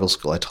our rival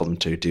school, I told them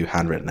to do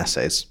handwritten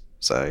essays.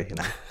 So,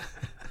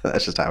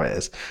 that's just how it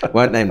is.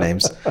 Won't name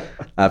names.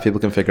 People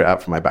can figure it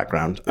out from my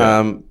background.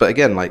 Yeah. But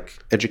again, like,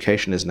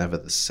 education is never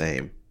the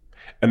same.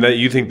 And that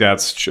you think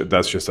that's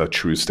just a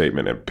true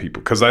statement of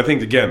people? Because I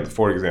think, again,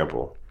 for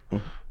example,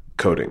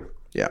 coding.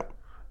 Yeah.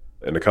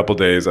 In a couple of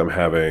days, I'm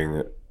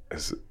having,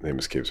 his name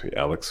escapes me,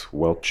 Alex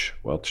Welch.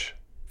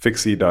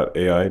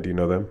 Fixie.ai, do you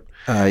know them?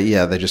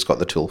 Yeah, they just got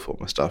the tool for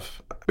my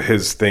stuff.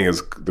 His thing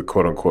is the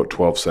quote-unquote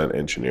 12-cent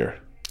engineer.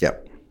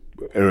 Yep.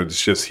 And it's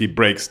just, he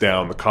breaks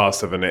down the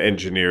cost of an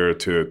engineer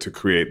to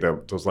create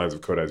those lines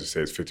of code, as you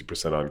say, is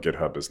 50% on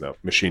GitHub is now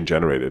machine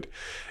generated.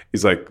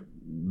 He's like,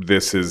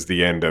 this is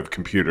the end of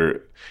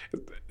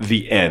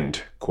the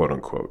end, quote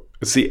unquote.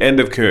 It's the end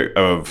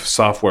of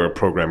software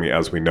programming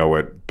as we know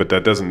it, but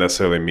that doesn't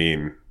necessarily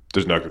mean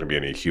there's not going to be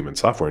any human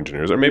software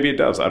engineers, or maybe it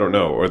does, I don't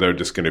know, or they're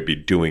just going to be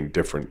doing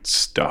different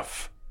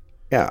stuff.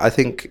 Yeah, I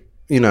think,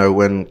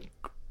 when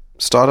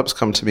startups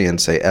come to me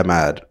and say,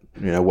 Emad,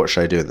 what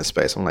should I do in this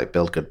space? I'm like,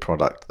 build good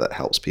product that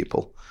helps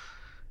people.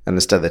 And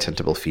instead they tend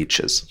to build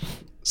features.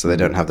 So they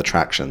don't have the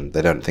traction.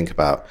 They don't think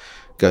about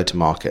go to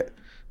market.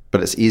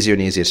 But it's easier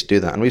and easier to do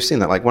that. And we've seen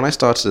that. Like when I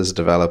started as a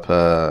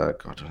developer,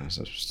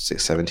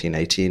 17,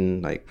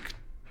 18, like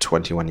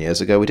 21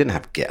 years ago, we didn't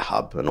have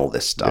GitHub and all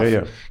this stuff.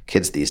 Yeah.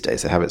 Kids these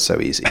days, they have it so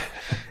easy.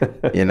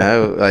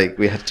 Like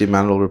we had to do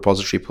manual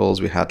repository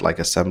pulls. We had like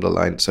assembler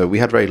line. So we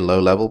had very low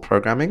level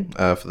programming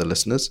for the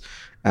listeners.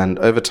 And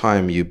over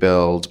time, you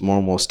build more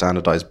and more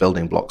standardized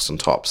building blocks on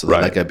top. So the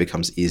Lego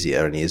becomes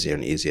easier and easier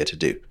and easier to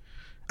do.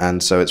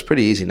 And so it's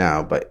pretty easy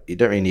now, but you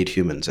don't really need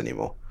humans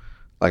anymore.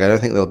 Like I don't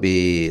think there'll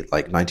be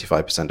like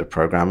 95% of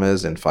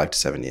programmers in 5 to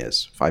 7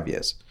 years, 5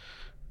 years.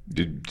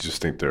 You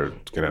just think they're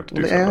going to have to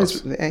do something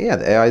else? Yeah,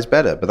 the AI is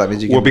better, but that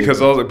means you can...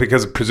 Well,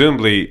 because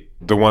presumably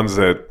the ones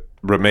that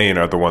remain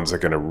are the ones that are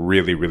going to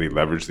really, really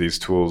leverage these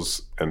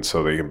tools, and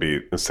so they can be,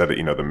 instead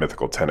of, the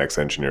mythical 10x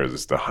engineers,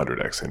 it's the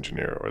 100x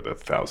engineer or the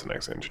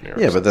 1000x engineer.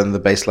 Yeah, but then the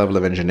base level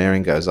of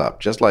engineering goes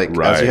up. Just like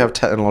as you have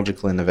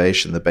technological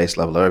innovation, the base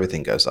level of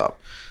everything goes up.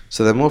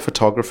 So there are more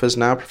photographers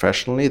now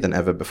professionally than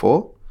ever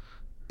before.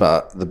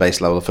 But the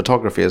base level of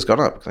photography has gone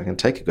up because I can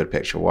take a good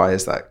picture. Why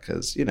is that?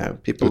 Because,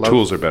 people love...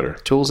 tools are better.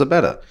 Tools are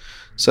better.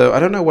 So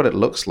I don't know what it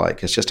looks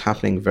like. It's just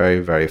happening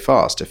very, very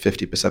fast. If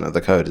 50% of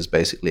the code is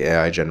basically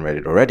AI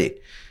generated already.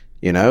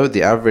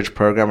 The average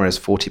programmer is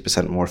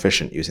 40% more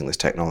efficient using this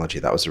technology.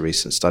 That was a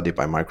recent study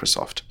by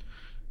Microsoft.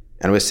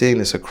 And we're seeing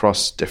this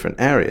across different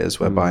areas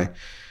whereby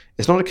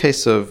it's not a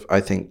case of,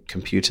 I think,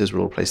 computers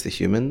will replace the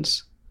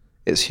humans.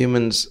 It's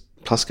humans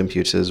plus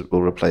computers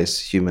will replace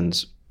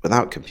humans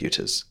without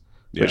computers.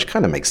 Yeah. Which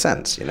kind of makes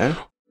sense,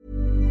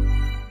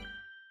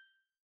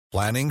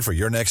 Planning for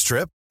your next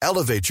trip?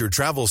 Elevate your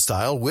travel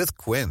style with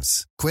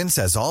Quince. Quince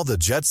has all the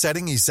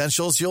jet-setting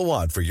essentials you'll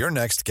want for your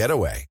next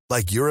getaway,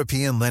 like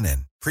European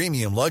linen,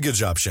 premium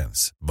luggage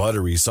options,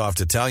 buttery soft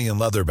Italian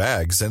leather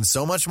bags, and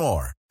so much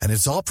more. And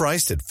it's all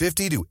priced at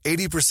 50 to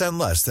 80%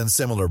 less than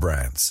similar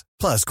brands.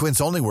 Plus, Quince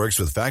only works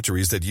with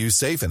factories that use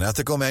safe and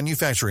ethical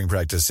manufacturing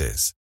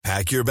practices.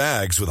 Pack your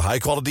bags with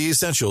high-quality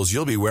essentials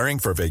you'll be wearing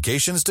for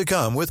vacations to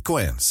come with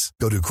Quince.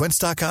 Go to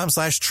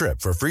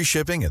quince.com/trip for free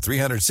shipping and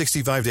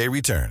 365-day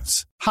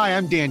returns. Hi,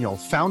 I'm Daniel,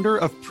 founder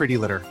of Pretty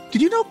Litter.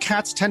 Did you know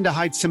cats tend to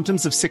hide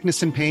symptoms of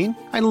sickness and pain?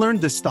 I learned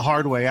this the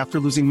hard way after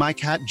losing my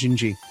cat,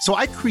 Gingy. So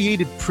I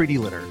created Pretty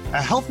Litter,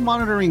 a health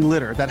monitoring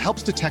litter that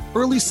helps detect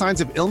early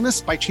signs of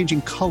illness by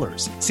changing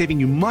colors, saving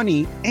you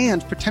money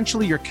and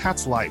potentially your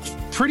cat's life.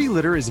 Pretty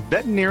Litter is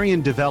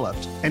veterinarian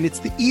developed, and it's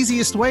the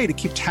easiest way to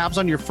keep tabs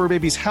on your fur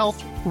baby's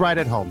health right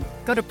at home.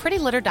 Go to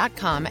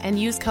prettylitter.com and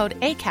use code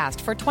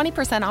ACAST for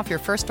 20% off your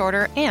first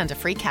order and a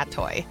free cat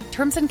toy.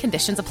 Terms and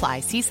conditions apply.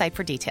 See site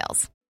for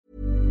details.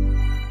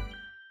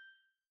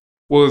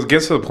 Well, it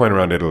gets to the point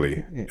around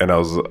Italy, and I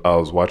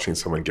was watching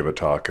someone give a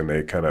talk, and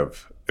they kind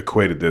of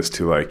equated this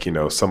to like,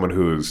 someone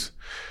who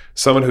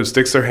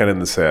sticks their head in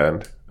the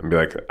sand and be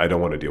like, I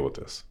don't want to deal with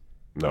this.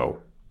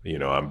 No,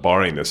 I'm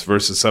barring this,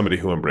 versus somebody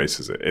who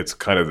embraces it. It's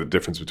kind of the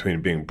difference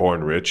between being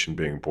born rich and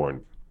being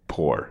born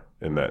poor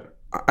in that.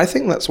 I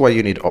think that's why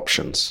you need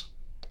options.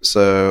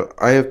 So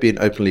I have been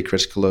openly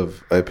critical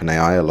of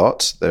OpenAI a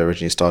lot. They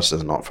originally started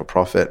as a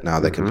not-for-profit.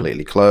 Now they're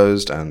completely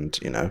closed. And,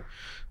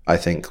 I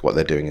think what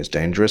they're doing is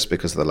dangerous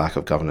because of the lack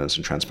of governance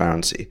and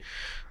transparency.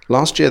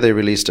 Last year, they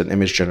released an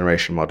image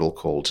generation model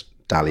called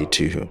DALL-E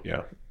 2.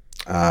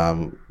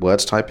 Yeah.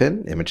 Words type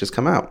in, images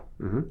come out,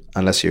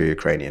 unless you're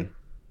Ukrainian.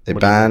 They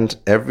banned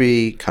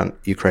every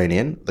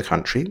Ukrainian, the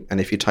country. And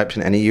if you typed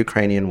in any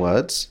Ukrainian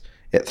words,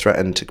 it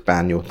threatened to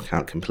ban your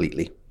account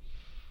completely.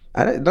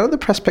 None of the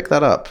press picked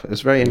that up.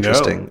 It's very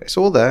interesting. No. It's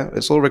all there.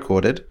 It's all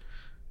recorded.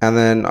 And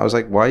then I was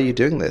like, why are you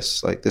doing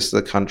this? Like, this is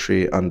a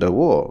country under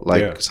war.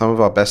 Like, some of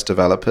our best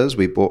developers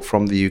we bought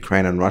from the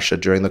Ukraine and Russia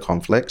during the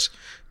conflict.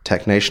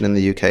 TechNation in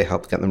the UK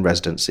helped get them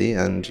residency.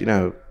 And, you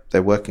know,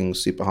 they're working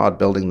super hard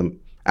building them.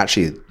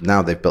 Actually,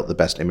 now they've built the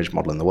best image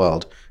model in the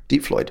world,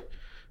 Deep Floyd.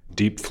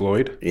 Deep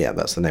Floyd? Yeah,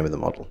 that's the name of the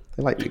model.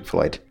 They like Pink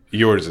Floyd.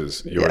 Yours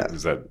is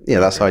that? Yeah,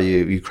 that's our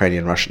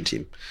Ukrainian-Russian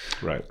team.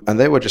 Right. And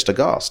they were just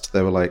aghast.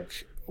 They were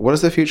like, what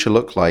does the future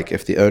look like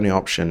if the only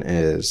option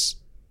is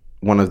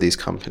one of these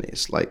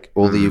companies? Like,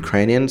 all the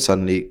Ukrainians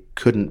suddenly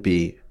couldn't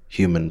be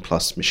human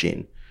plus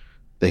machine.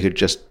 They could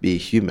just be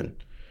human.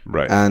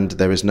 Right. And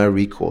there is no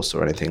recourse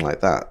or anything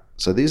like that.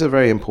 So these are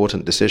very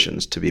important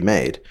decisions to be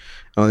made.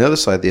 And on the other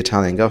side, the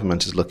Italian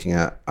government is looking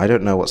at, I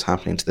don't know what's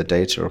happening to the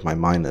data of my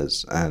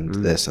miners and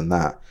this and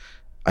that.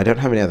 I don't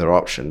have any other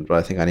option, but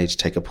I think I need to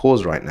take a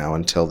pause right now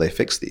until they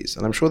fix these.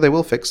 And I'm sure they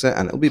will fix it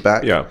and it'll be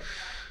back. Yeah.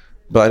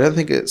 But I don't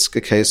think it's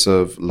a case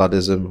of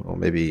Luddism or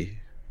maybe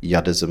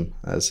Yuddism,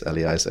 as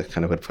Eliezer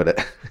kind of would put it.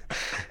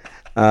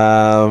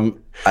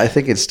 I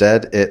think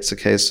instead it's a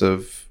case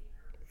of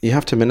you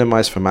have to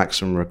minimize for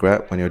maximum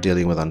regret when you're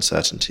dealing with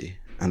uncertainty.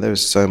 And there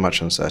is so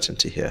much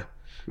uncertainty here.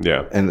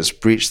 Yeah. And it's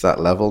breached that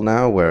level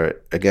now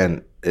where,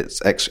 again,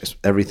 it's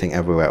everything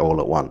everywhere all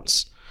at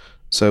once.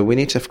 So we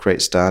need to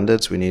create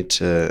standards. We need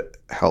to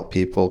help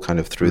people kind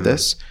of through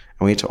this.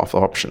 And we need to offer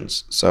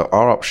options. So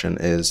our option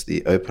is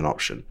the open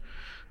option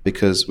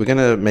because we're going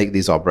to make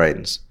these our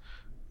brains.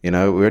 You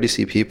know, we already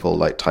see people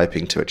like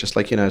typing to it. Just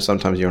like, you know,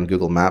 sometimes you're on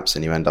Google Maps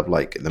and you end up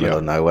like in the middle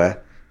of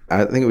nowhere.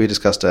 I think we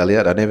discussed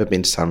earlier, I'd never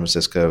been to San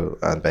Francisco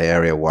and Bay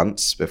Area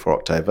once before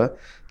October.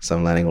 So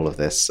I'm learning all of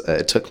this. I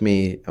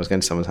was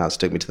going to someone's house, it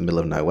took me to the middle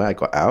of nowhere. I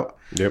got out.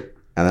 Yep.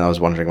 And then I was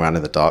wandering around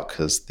in the dark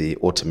because the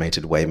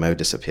automated Waymo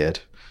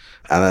disappeared.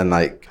 And then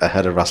like I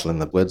heard a rustle in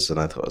the woods and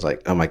I thought, I was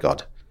like, oh my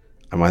God,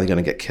 am I either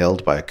going to get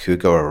killed by a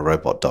cougar or a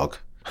robot dog?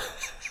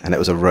 And it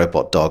was a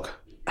robot dog.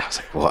 I was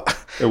like,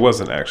 what? It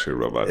wasn't actually a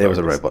robot dog. It was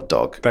a robot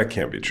dog. That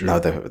can't be true. No,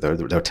 they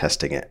were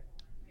testing it.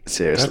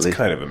 Seriously. That's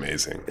kind of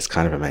amazing. It's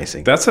kind of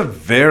amazing. That's a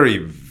very,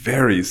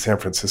 very San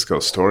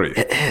Francisco story.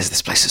 It is.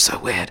 This place is so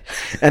weird.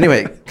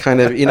 Anyway, kind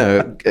of, you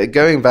know,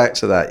 going back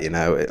to that, you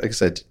know, like I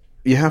said,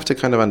 you have to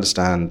kind of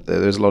understand that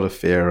there's a lot of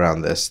fear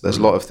around this. There's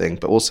a lot of things,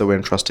 but also we're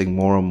entrusting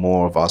more and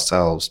more of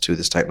ourselves to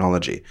this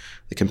technology.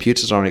 The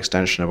computers are an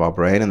extension of our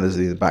brain, and there's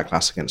the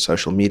backlash against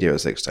social media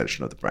as the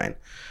extension of the brain.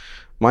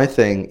 My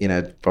thing, you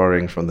know,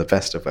 borrowing from the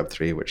best of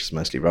Web3, which is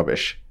mostly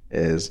rubbish,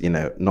 is, you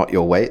know, not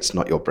your weights,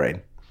 not your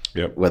brain.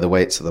 Yep. Where the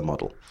weights are the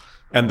model.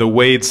 And the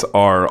weights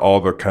are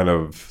all the kind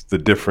of the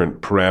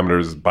different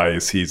parameters,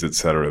 biases, et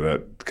cetera,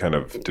 that kind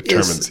of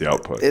determines the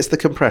output. It's the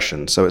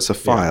compression. So it's a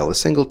file, a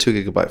single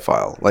 2 gigabyte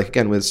file. Like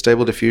again, with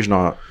Stable Diffusion,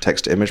 our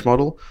text to image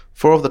model,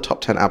 4 of the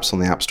top 10 apps on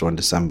the App Store in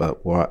December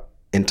were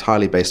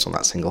entirely based on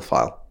that single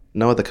file.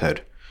 No other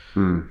code.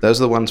 Those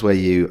are the ones where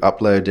you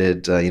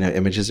uploaded, you know,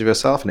 images of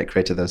yourself and it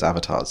created those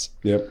avatars.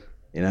 Yep.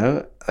 You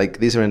know, like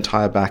these are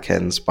entire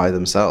backends by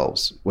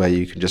themselves where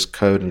you can just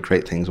code and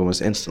create things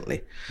almost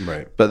instantly.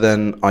 Right. But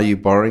then are you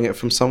borrowing it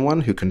from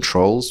someone who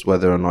controls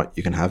whether or not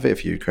you can have it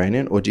if you're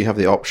Ukrainian, or do you have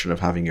the option of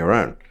having your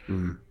own?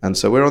 And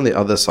so we're on the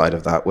other side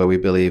of that where we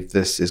believe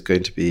this is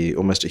going to be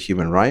almost a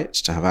human right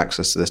to have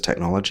access to this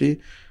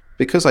technology,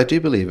 because I do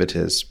believe it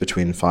is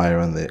between fire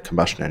and the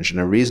combustion engine,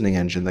 a reasoning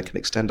engine that can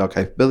extend our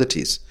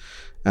capabilities.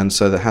 And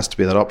so there has to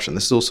be that option.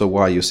 This is also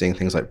why you're seeing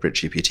things like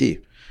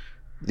BritGPT.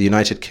 The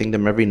United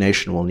Kingdom, every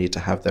nation will need to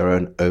have their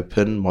own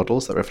open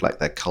models that reflect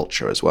their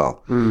culture as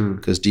well.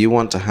 Because do you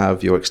want to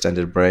have your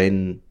extended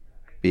brain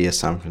be a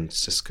San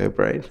Francisco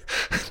brain?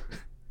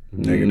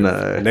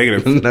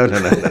 Negative. No.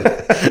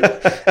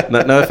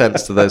 No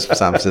offense to those from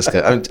San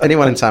Francisco. I mean,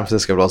 anyone in San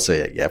Francisco will also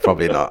say, yeah,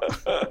 probably not.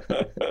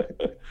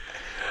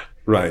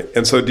 Right.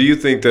 And so do you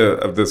think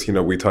of this, you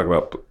know, we talk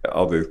about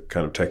all the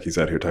kind of techies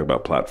out here talking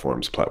about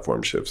platforms,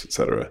 platform shifts, et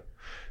cetera.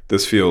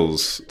 This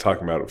feels,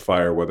 talking about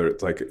fire, whether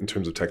it's like in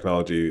terms of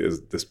technology,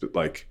 is this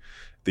like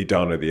the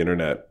dawn of the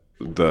internet,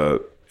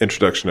 the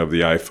introduction of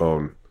the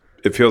iPhone,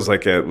 it feels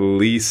like at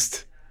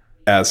least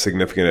as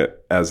significant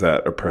as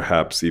that, or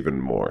perhaps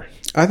even more.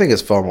 I think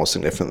it's far more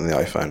significant than the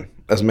iPhone,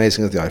 as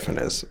amazing as the iPhone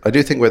is. I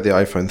do think we're at the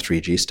iPhone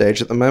 3G stage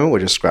at the moment. We're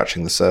just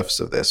scratching the surface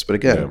of this. But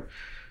again,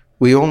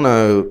 we all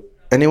know,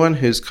 anyone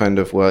who's kind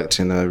of worked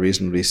in a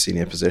reasonably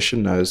senior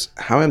position knows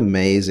how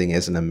amazing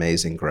is an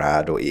amazing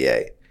grad or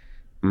EA.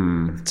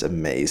 It's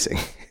amazing.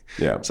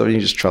 Yeah. So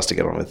you just trust to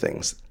get on with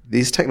things.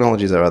 These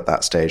technologies are at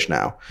that stage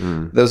now.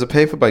 There was a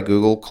paper by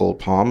Google called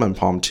PaLM and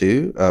PaLM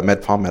 2,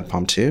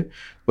 MedPaLM 2,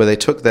 where they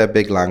took their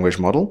big language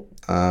model,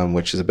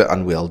 which is a bit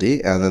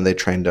unwieldy, and then they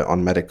trained it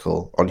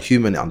on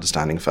human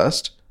understanding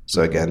first.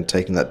 So again,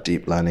 taking that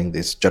deep learning,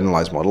 this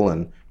generalized model,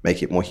 and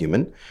make it more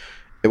human.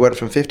 It went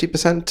from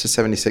 50% to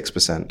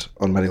 76%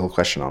 on medical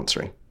question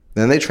answering.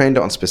 Then they trained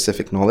it on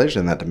specific knowledge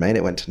in that domain.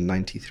 It went to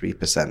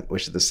 93%,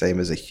 which is the same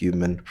as a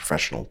human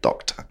professional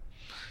doctor.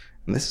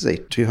 And this is a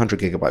 200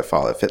 gigabyte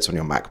file that fits on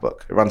your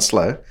MacBook. It runs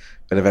slow,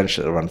 but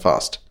eventually it'll run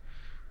fast.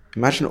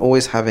 Imagine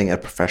always having a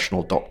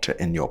professional doctor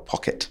in your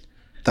pocket.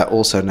 that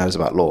also knows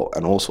about law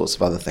and all sorts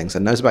of other things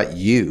and knows about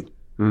you.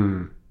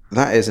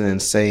 That is an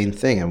insane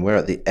thing, and we're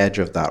at the edge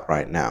of that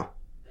right now.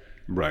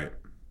 Right.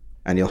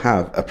 And you'll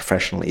have a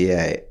professional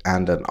EA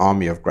and an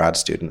army of grad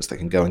students that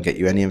can go and get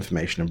you any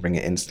information and bring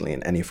it instantly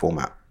in any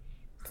format.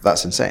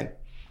 That's insane.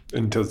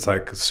 Until it's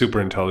like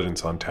super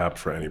intelligence on tap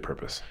for any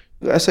purpose.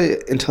 I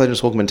say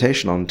intelligence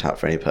augmentation on tap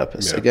for any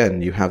purpose. Yeah.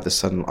 Again, you have this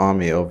sudden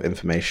army of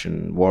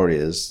information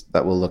warriors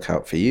that will look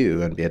out for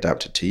you and be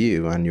adapted to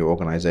you and your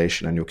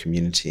organization and your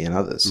community and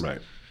others. Right.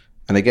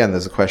 And again,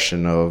 there's a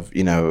question of,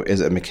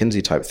 is it a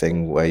McKinsey type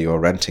thing where you're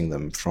renting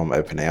them from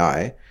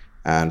OpenAI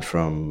and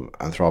from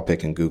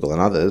Anthropic and Google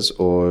and others,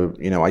 or,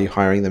 are you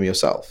hiring them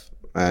yourself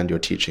and you're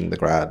teaching the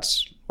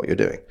grads what you're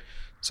doing?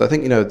 So I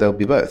think, there'll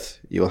be both.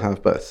 You'll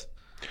have both.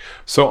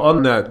 So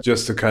on that,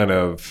 just to kind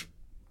of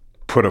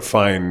put a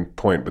fine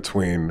point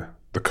between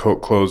the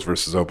closed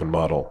versus open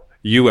model,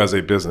 you as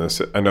a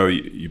business, I know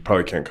you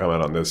probably can't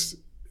comment on this,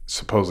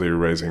 supposedly you're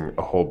raising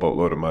a whole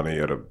boatload of money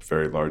at a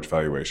very large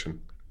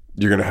valuation.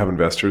 You're going to have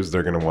investors,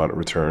 they're going to want a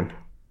return.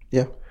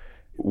 Yeah.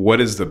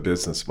 What is the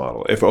business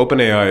model? If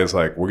OpenAI is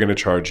like, we're going to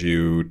charge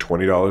you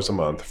 $20 a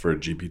month for a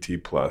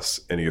GPT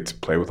Plus, and you get to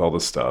play with all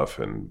this stuff,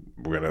 and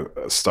we're going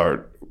to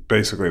start,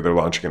 basically they're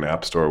launching an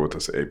app store with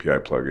this API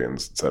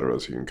plugins, et cetera,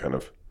 so you can kind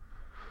of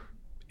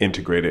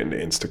integrate it into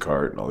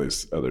Instacart and all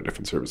these other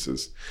different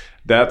services.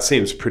 That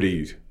seems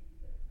pretty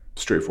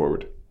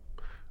straightforward.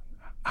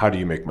 How do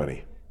you make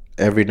money?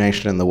 Every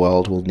nation in the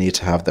world will need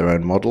to have their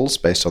own models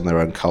based on their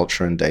own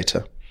culture and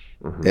data.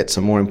 It's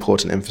a more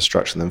important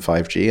infrastructure than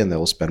 5G, and they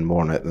will spend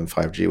more on it than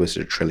 5G, which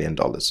is $1 trillion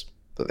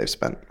that they've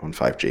spent on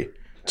 5G.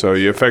 So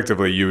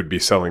you would be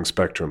selling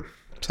spectrum.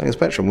 Selling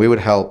spectrum. We would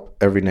help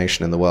every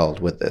nation in the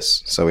world with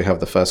this. So we have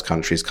the first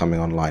countries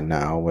coming online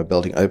now. We're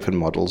building open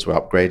models. We're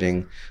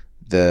upgrading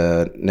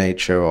the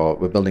nature, or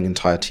we're building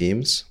entire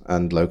teams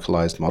and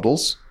localized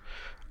models.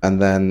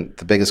 And then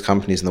the biggest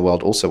companies in the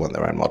world also want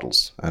their own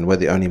models. And we're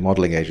the only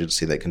modeling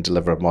agency that can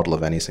deliver a model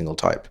of any single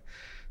type.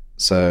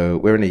 So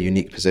we're in a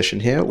unique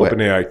position here.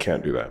 OpenAI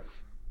can't do that.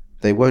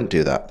 They won't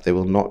do that. They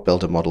will not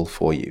build a model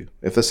for you.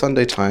 If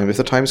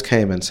the Times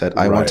came and said,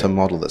 I want a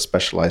model that's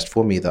specialized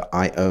for me that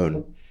I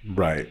own.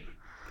 Right.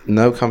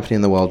 No company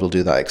in the world will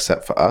do that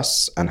except for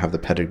us and have the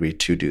pedigree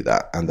to do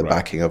that and the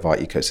backing of our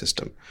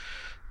ecosystem.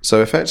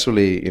 So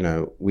effectively,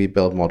 we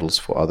build models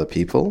for other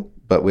people,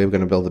 but we're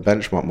going to build the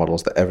benchmark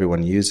models that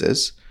everyone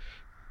uses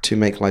to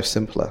make life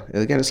simpler.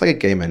 Again, it's like a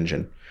game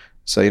engine.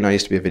 So, I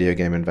used to be a video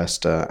game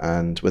investor,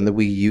 and when the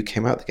Wii U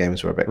came out, the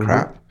games were a bit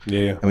crap.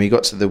 Yeah. And when you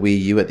got to the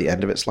Wii U at the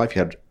end of its life, you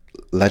had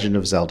Legend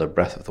of Zelda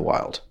Breath of the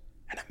Wild,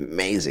 an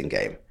amazing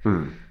game.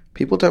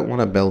 People don't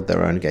want to build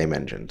their own game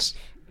engines.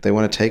 They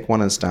want to take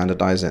one and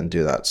standardize it and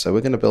do that. So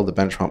we're going to build the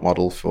benchmark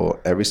model for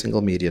every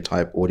single media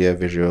type, audio,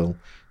 visual,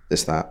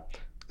 this, that.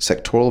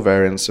 Sectoral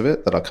variants of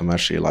it that are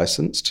commercially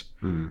licensed.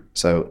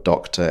 So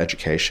doctor,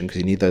 education, because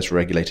you need those for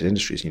regulated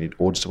industries. You need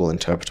auditable,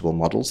 interpretable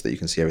models that you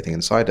can see everything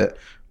inside it.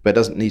 But it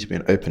doesn't need to be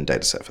an open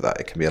data set for that.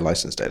 It can be a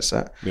licensed data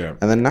set. Yeah.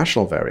 And then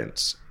national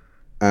variants.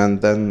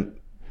 And then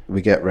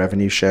we get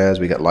revenue shares,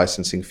 we get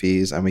licensing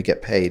fees, and we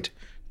get paid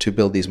to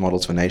build these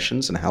models for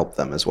nations and help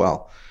them as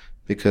well,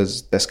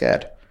 because they're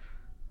scared.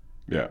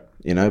 Yeah.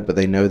 But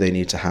they know they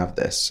need to have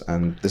this.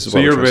 And this is so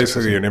what you're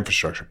basically an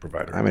infrastructure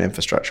provider. I'm an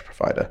infrastructure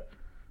provider.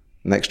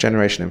 Next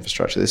generation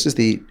infrastructure. This is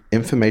the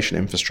information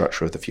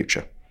infrastructure of the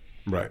future.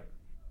 Right.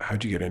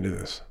 How'd you get into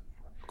this?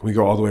 Can we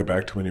go all the way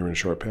back to when you were in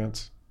short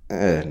pants?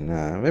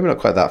 No, maybe not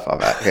quite that far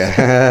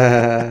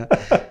back.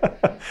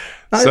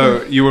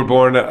 So you were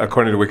born,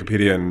 according to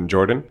Wikipedia, in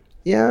Jordan?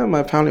 Yeah,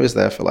 my family was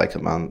there for like a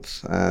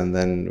month, and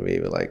then we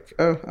were like,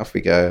 oh, off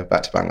we go,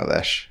 back to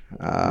Bangladesh.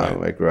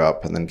 I grew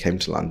up and then came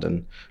to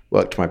London,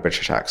 worked my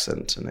British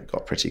accent, and it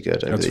got pretty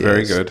good over the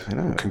years. That's very good. I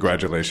know.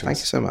 Congratulations. Thank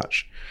you so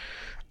much.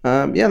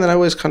 And then I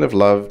always kind of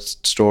loved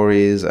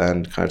stories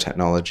and kind of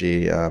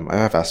technology. I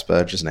have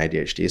Asperger's and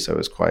ADHD, so it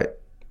was quite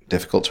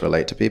difficult to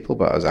relate to people,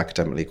 but I was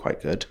academically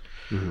quite good.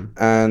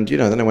 And,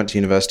 then I went to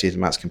university to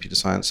maths computer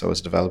science. So I was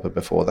a developer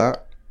before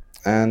that,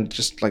 and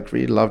just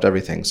really loved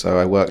everything. So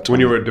I worked. When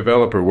you were a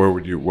developer, what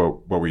were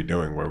you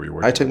doing? Where were you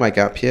working? I took my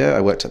gap year.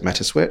 I worked at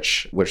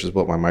Metaswitch, which was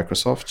bought by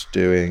Microsoft,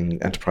 doing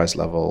enterprise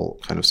level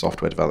kind of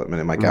software development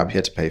in my gap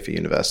year to pay for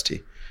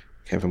university.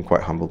 Came from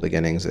quite humble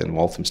beginnings in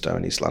Walthamstow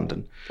in East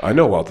London. I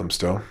know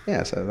Walthamstow.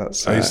 Yeah, so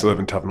that's. I used to live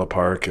in Tufnell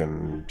Park,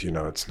 and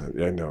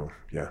I know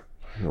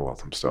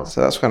Walthamstow.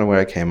 So that's kind of where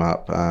I came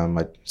up.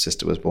 My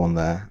sister was born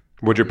there.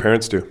 What'd your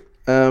parents do?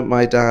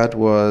 My dad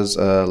was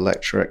a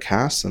lecturer at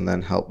CAS and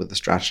then helped with the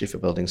strategy for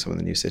building some of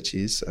the new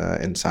cities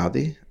in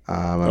Saudi.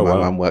 And my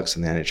mum works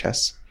in the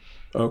NHS.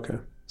 Okay.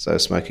 So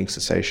smoking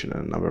cessation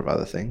and a number of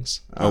other things.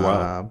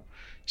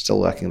 Still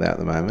working there at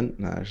the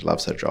moment. She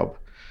loves her job.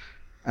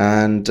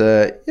 And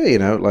I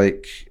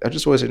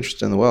just always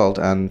interested in the world.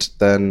 And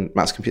then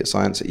maths computer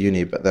science at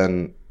uni, but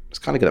then I was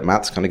kind of good at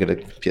maths, kind of good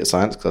at computer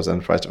science because I was an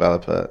enterprise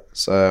developer.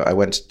 So I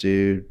went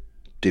to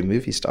do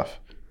movie stuff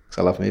because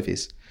I love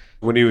movies.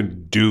 When do you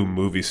do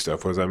movie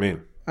stuff? What does that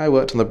mean? I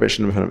worked on the British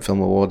Independent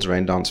Film Awards,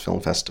 Raindance Film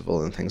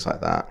Festival, and things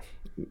like that.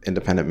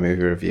 independent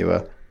movie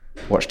reviewer,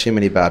 watched too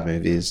many bad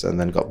movies, and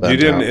then got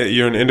burnt out.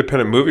 You're an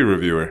independent movie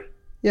reviewer?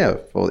 Yeah,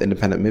 for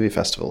independent movie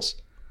festivals.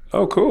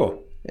 Oh,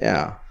 cool.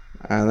 Yeah.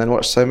 And then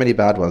watched so many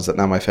bad ones that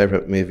now my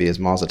favorite movie is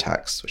Mars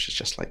Attacks, which is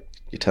just like,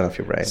 you turn off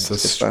your brain.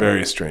 It's a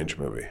very strange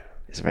movie.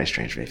 It's a very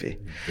strange movie.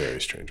 Very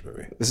strange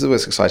movie. This is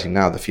what's exciting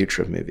now, the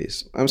future of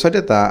movies. So I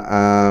did that.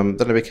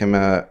 Then I became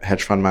a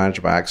hedge fund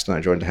manager by accident.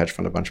 I joined a hedge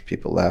fund, a bunch of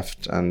people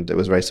left, and it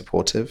was very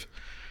supportive.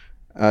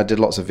 I did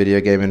lots of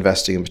video game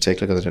investing in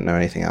particular because I didn't know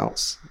anything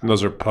else. And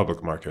those are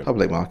public markets.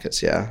 Public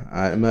markets,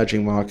 yeah.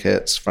 Emerging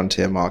markets,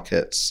 frontier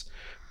markets.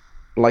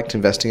 Liked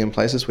investing in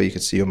places where you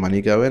could see your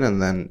money go in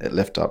and then it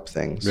lift up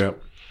things. Yeah.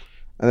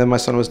 And then my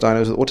son was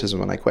diagnosed with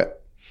autism and I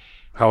quit.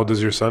 How old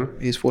is your son?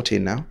 He's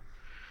 14 now.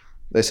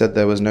 They said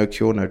there was no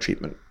cure, no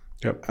treatment.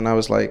 Yep. And I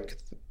was like,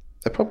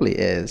 there probably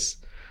is.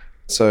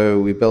 So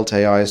we built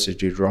AIs to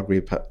do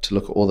to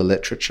look at all the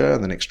literature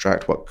and then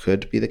extract what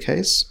could be the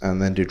case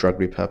and then do drug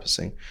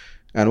repurposing.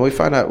 And what we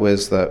found out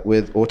was that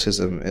with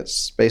autism,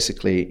 it's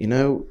basically,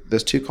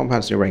 there's two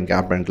compounds in your brain,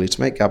 GABA and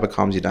glutamate. GABA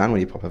calms you down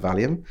when you pop a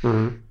Valium.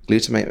 Mm-hmm.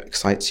 Glutamate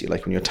excites you,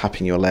 like when you're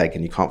tapping your leg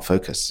and you can't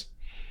focus.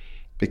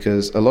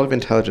 Because a lot of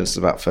intelligence is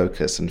about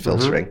focus and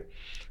filtering. Mm-hmm.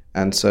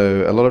 And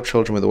so a lot of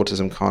children with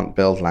autism can't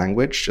build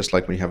language, just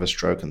like when you have a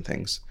stroke and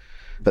things.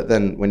 But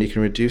then when you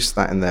can reduce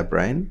that in their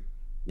brain,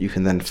 you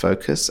can then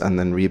focus and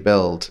then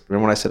rebuild.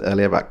 Remember what I said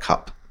earlier about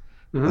cup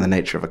and the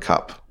nature of a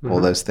cup, all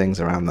those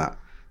things around that.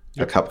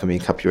 Yep. A cup can mean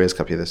cup your ears,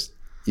 cup your this.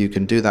 You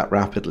can do that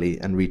rapidly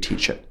and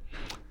reteach it.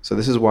 So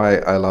this is why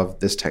I love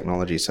this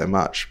technology so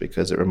much,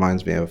 because it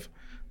reminds me of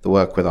the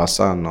work with our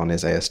son on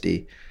his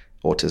ASD,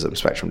 autism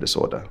spectrum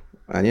disorder.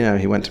 And,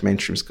 he went to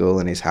mainstream school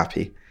and he's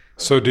happy.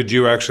 So did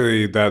you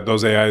actually,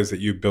 those AIs that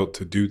you built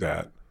to do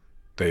that,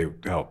 they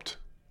helped?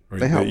 Or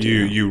they helped.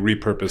 You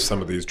repurposed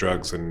some of these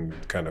drugs and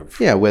kind of...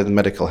 Yeah, with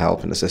medical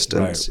help and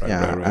assistance. Right.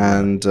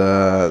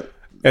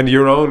 And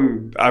your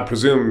own, I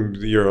presume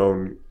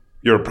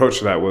your approach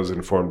to that was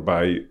informed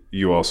by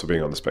you also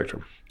being on the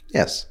spectrum.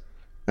 Yes.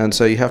 And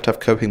so you have to have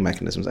coping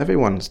mechanisms.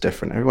 Everyone's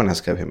different. Everyone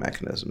has coping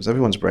mechanisms.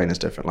 Everyone's brain is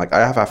different. Like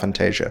I have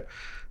aphantasia.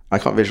 I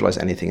can't visualize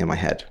anything in my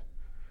head.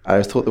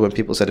 I thought that when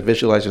people said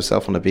visualize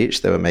yourself on a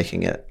beach, they were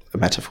making it a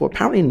metaphor.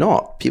 Apparently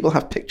not. People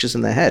have pictures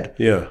in their head.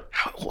 Yeah.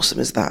 How awesome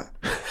is that?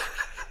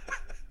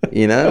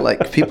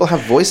 Like people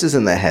have voices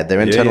in their head,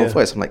 their internal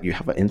voice. I'm like, you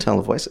have an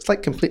internal voice? It's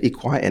like completely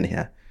quiet in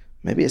here.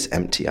 Maybe it's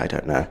empty. I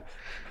don't know.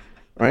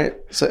 Right?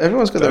 So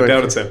everyone's got their own... I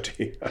doubt it's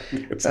empty.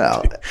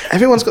 Empty.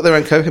 Everyone's got their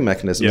own coping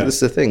mechanisms. Yeah. This is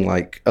the thing.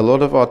 Like a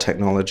lot of our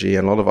technology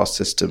and a lot of our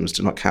systems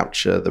do not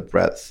capture the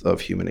breadth of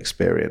human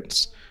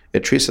experience.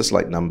 It treats us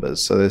like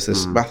numbers. So there's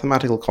this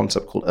mathematical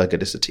concept called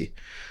ergodicity.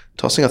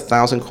 Tossing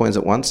 1,000 coins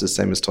at once is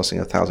the same as tossing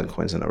 1,000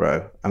 coins in a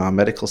row. And our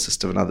medical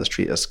system and others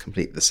treat us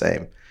completely the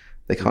same.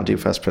 They can't do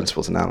first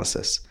principles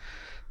analysis.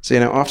 So,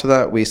 after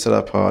that, we set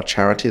up our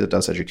charity that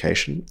does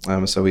education.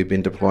 So we've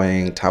been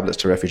deploying tablets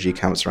to refugee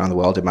camps around the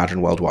world,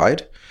 imagine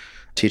worldwide,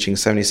 teaching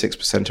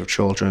 76% of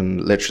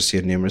children literacy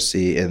and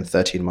numeracy in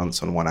 13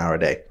 months on 1 hour a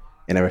day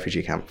in a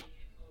refugee camp,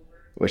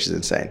 which is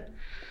insane.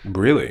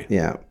 Really?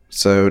 Yeah.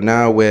 So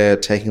now we're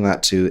taking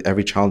that to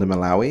every child in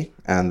Malawi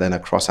and then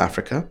across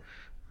Africa.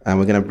 And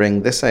we're going to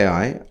bring this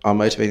AI, our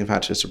motivating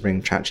factor is to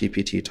bring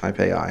ChatGPT type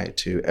AI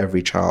to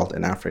every child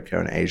in Africa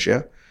and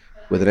Asia,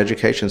 with an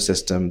education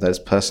system that is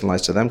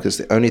personalized to them, because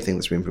it's the only thing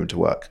that's been proven to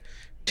work.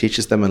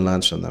 Teaches them and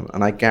learns from them.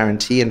 And I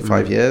guarantee in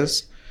 5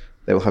 years,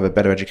 they will have a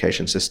better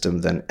education system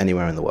than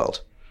anywhere in the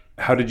world.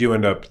 How did you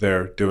end up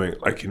there doing,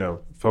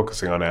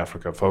 focusing on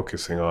Africa,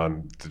 focusing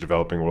on the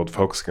developing world,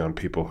 focusing on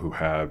people who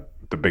had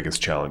the biggest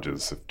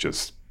challenges of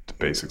just the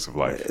basics of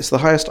life? It's the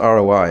highest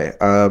ROI.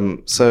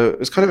 So it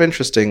was kind of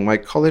interesting. My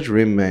college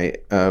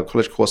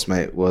course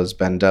mate was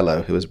Ben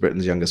Dello, who was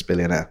Britain's youngest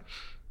billionaire.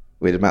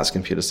 We did maths and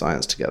computer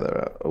science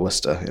together at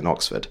Worcester in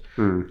Oxford.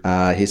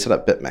 He set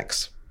up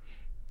BitMEX.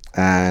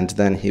 And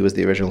then he was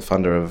the original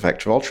funder of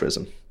Effective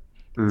Altruism.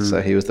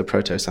 So he was the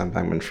proto-Sam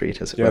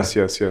Bankman-Fried, as it were.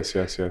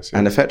 Yes.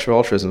 And Effective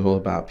Altruism is all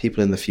about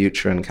people in the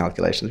future and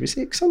calculations. We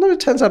see sometimes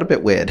it turns out a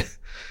bit weird.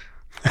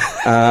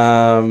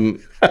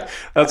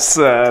 That's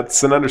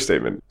an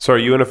understatement. So are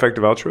you an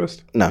effective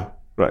altruist? No.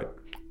 Right.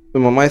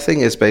 Well, my thing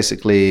is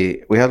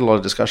basically, we had a lot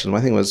of discussions.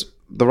 My thing was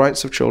the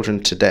rights of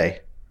children today,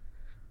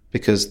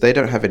 because they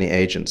don't have any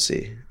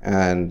agency.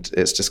 And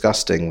it's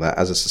disgusting that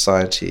as a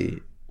society,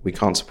 we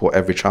can't support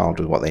every child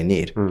with what they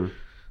need.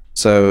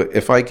 So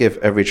if I give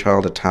every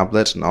child a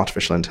tablet and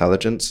artificial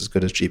intelligence as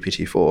good as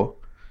GPT-4,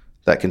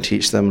 that can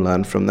teach them,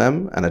 learn from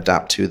them, and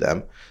adapt to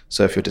them.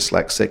 So if you're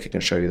dyslexic, it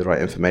can show you the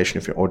right information.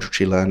 If you're an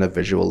auditory learner,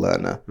 visual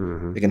learner,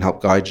 it can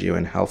help guide you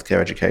in healthcare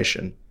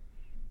education.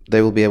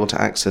 They will be able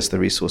to access the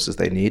resources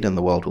they need, and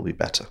the world will be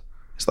better.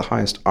 It's the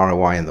highest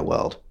ROI in the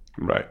world.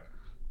 Right.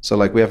 So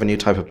we have a new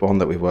type of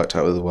bond that we've worked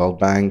out with the World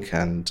Bank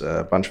and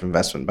a bunch of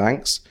investment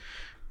banks.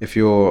 If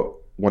you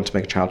want to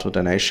make a charitable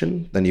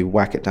donation, then you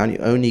whack it down. You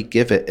only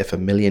give it if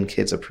 1 million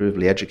kids are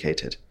provably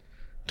educated,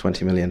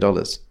 $20 million.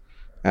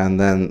 And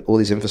then all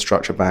these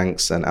infrastructure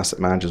banks and asset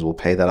managers will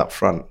pay that up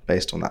front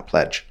based on that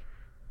pledge.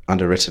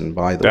 underwritten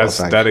by the World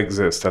Bank. That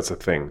exists. That's a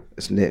thing.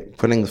 It's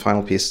putting the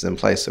final pieces in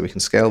place so we can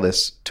scale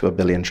this to 1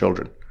 billion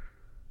children.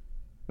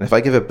 And if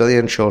I give 1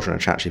 billion children a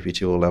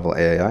ChatGPT or level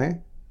AI,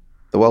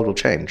 the world will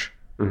change.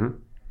 Mm-hmm.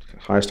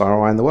 Highest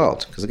ROI in the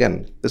world. Because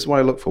again, this is what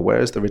I look for. Where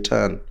is the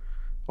return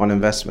on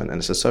investment? And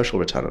it's a social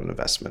return on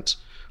investment.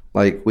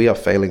 Like, we are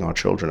failing our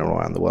children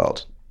around the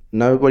world.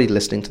 Nobody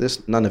listening to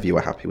this, none of you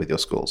are happy with your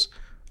schools.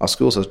 Our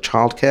schools are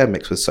childcare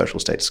mixed with social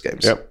status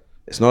games. Yep.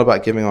 It's not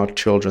about giving our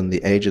children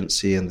the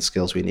agency and the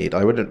skills we need.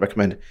 I would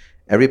recommend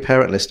every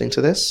parent listening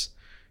to this,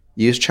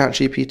 use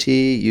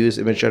ChatGPT, use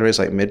image generators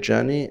like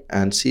Midjourney,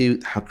 and see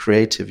how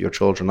creative your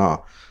children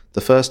are.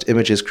 The first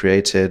images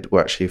created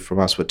were actually from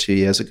us 2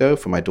 years ago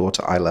for my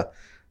daughter Isla.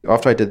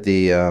 After I did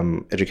the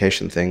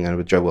education thing and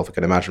with Joe Wolf at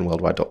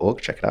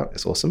imagineworldwide.org, check it out,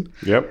 it's awesome.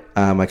 Yep.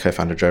 My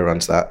co-founder Joe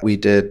runs that. We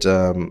did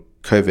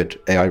COVID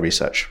AI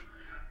research.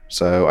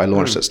 So I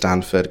launched at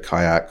Stanford,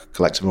 Kayak,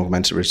 Collective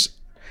Augmented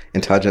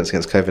Intelligence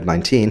Against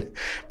COVID-19,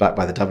 backed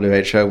by the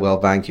WHO,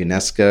 World Bank,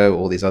 UNESCO,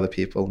 all these other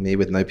people, me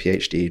with no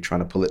PhD, trying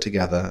to pull it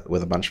together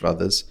with a bunch of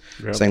others,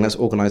 saying let's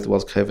organize the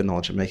world's COVID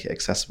knowledge and make it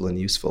accessible and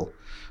useful.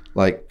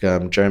 Like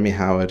Jeremy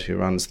Howard, who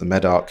runs the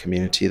MedArc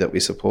community that we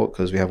support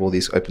because we have all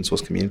these open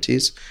source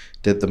communities,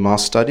 did the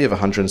mask study of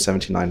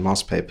 179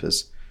 mask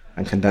papers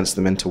and condensed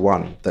them into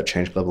one that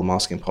changed global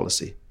masking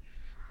policy.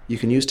 You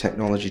can use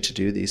technology to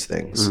do these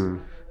things.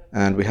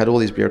 And we had all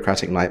these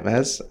bureaucratic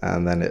nightmares,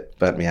 and then it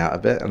burnt me out a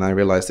bit, and I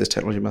realized this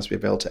technology must be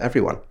available to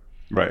everyone.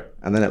 Right.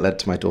 And then it led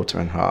to my daughter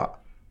and heart,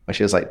 where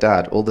she was like,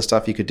 Dad, all the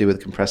stuff you could do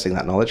with compressing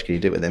that knowledge, can you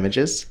do it with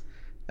images?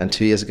 And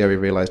 2 years ago, we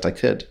realized I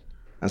could.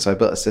 And so I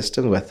built a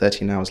system where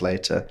 13 hours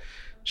later,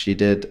 she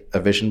did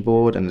a vision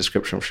board and a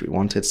description of what she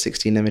wanted,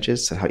 16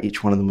 images, and how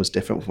each one of them was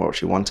different from what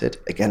she wanted,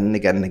 again and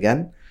again and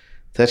again.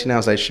 13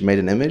 hours later, she made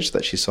an image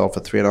that she sold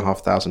for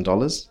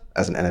 $3,500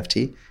 as an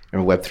NFT in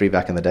Web3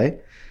 back in the day.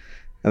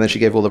 And then she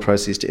gave all the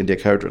proceeds to India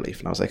Code Relief.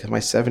 And I was like, if my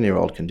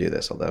 7-year-old can do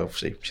this, although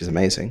obviously she's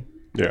amazing,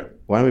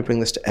 why don't we bring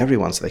this to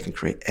everyone so they can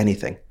create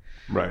anything?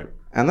 Right.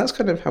 And that's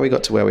kind of how we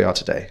got to where we are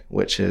today,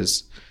 which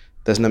is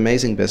there's an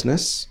amazing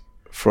business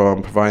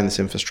from providing this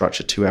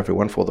infrastructure to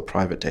everyone for all the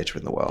private data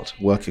in the world,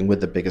 working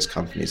with the biggest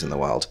companies in the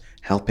world,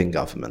 helping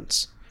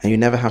governments. And you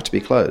never have to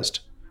be closed.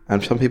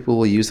 And some people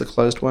will use the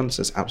closed ones.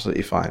 It's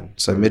absolutely fine.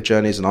 So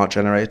Midjourney is an art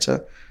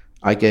generator.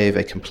 I gave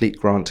a complete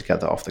grant to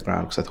get that off the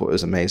ground because I thought it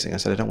was amazing. I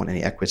said, I don't want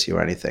any equity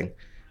or anything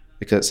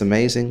because it's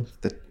amazing,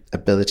 the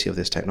ability of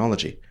this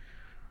technology.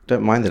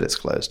 Don't mind that it's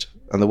closed.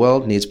 And the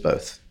world needs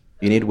both.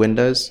 You need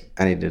Windows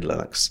and you need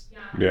Linux.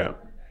 Yeah.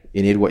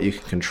 You need what you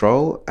can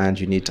control and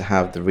you need to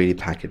have the really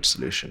packaged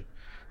solution.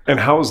 And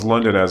how is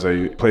London as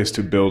a place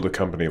to build a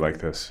company like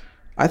this?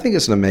 I think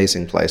it's an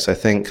amazing place. I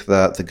think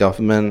that the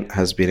government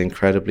has been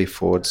incredibly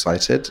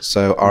forward-sighted.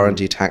 So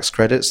R&D tax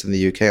credits in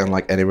the UK,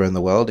 unlike anywhere in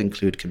the world,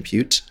 include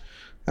compute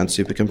and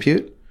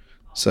supercompute.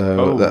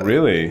 So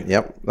really?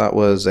 Yep. That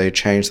was a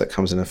change that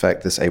comes in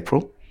effect this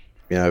April,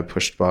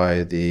 pushed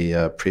by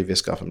the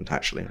previous government,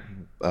 actually,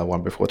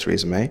 one before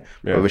Theresa May,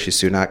 but Rishi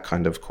Sunak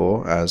kind of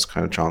core as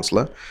kind of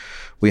chancellor.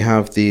 We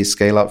have the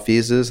scale-up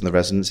visas and the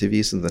residency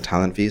visas and the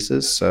talent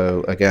visas.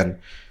 So again,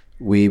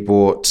 we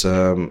brought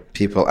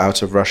people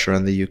out of Russia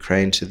and the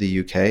Ukraine to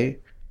the UK.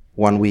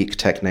 1 week,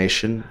 Tech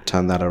Nation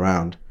turned that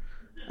around.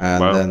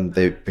 And then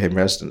they became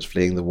residents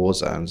fleeing the war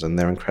zones, and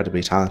they're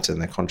incredibly talented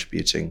and they're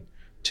contributing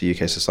to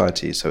UK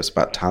society. So it's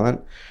about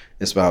talent,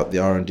 it's about the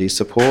R&D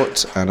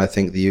support, and I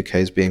think the UK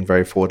is being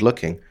very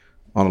forward-looking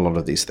on a lot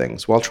of these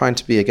things, while trying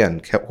to be,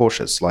 again,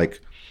 cautious.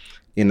 Like,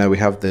 we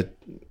have the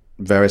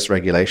various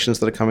regulations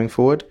that are coming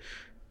forward.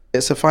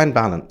 It's a fine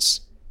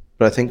balance.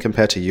 But I think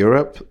compared to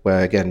Europe,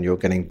 where, again, you're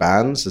getting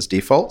bans as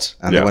default,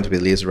 and they want to be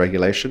the leaders of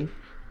regulation,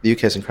 the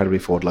UK is incredibly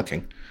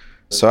forward-looking.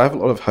 So I have a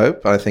lot of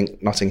hope. I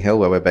think Notting Hill,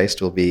 where we're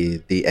based, will be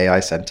the AI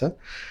center.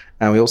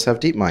 And we also have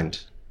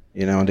DeepMind,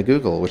 under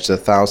Google, which is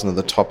 1,000 of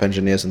the top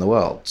engineers in the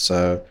world.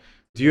 So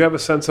do you have a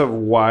sense of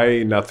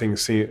why nothing,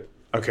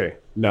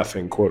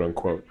 quote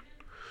unquote,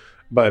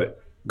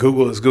 but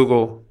Google is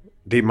Google,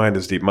 DeepMind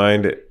is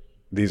DeepMind.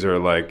 These are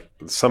like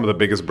some of the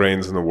biggest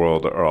brains in the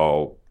world are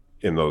all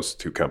in those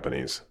two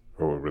companies,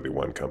 or really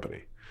one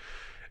company.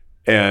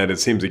 And it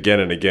seems again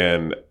and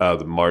again,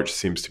 the march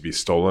seems to be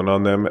stolen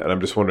on them. And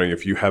I'm just wondering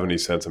if you have any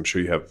sense, I'm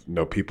sure you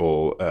have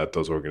people at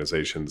those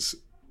organizations.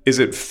 Is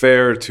it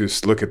fair to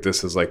look at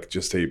this as like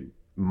just a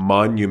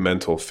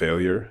monumental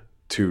failure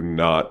to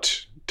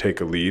not take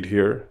a lead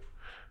here?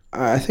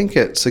 I think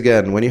it's,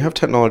 again, when you have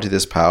technology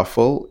this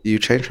powerful, you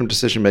change from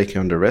decision-making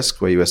under risk,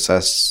 where you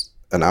assess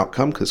an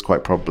outcome because it's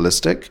quite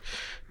probabilistic,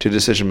 to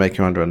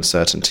decision-making under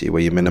uncertainty,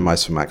 where you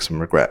minimize for maximum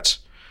regret.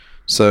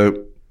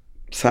 So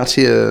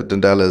Satya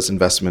Nadella's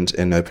investment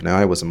in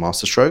OpenAI was a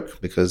masterstroke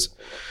because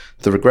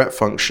the regret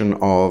function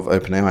of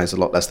OpenAI is a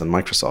lot less than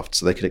Microsoft,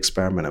 so they could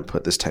experiment and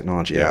put this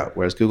technology out,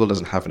 whereas Google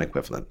doesn't have an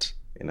equivalent,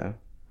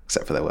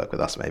 except for their work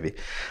with us maybe.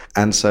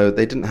 And so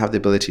they didn't have the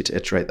ability to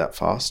iterate that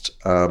fast.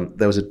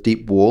 There was a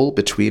deep wall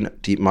between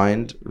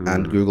DeepMind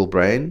and Google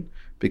Brain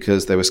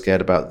because they were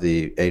scared about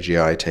the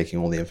AGI taking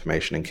all the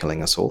information and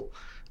killing us all.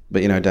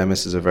 But,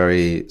 Demis is a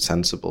very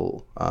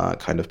sensible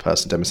kind of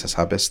person. Demis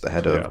Hassabis, the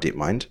head of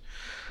DeepMind.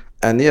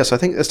 And so I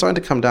think it's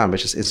starting to come down, but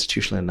it's just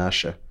institutional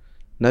inertia.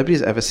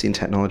 Nobody's ever seen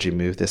technology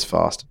move this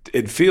fast.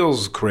 It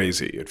feels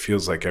crazy. It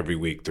feels like every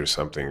week there's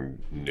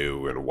something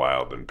new and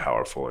wild and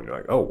powerful. And you're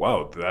like, oh,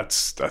 wow,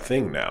 that's a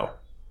thing now.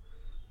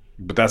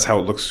 But that's how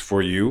it looks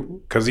for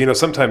you? Because,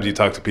 sometimes you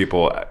talk to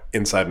people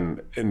inside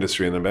an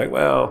industry and they're like,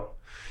 well,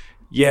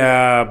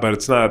 yeah, but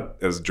it's not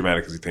as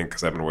dramatic as you think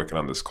because I've been working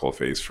on this coal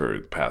phase for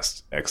the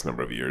past X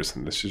number of years.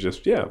 And this is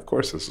just, of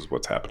course, this is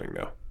what's happening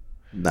now.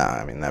 No,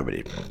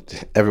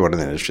 everyone in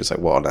the industry is like,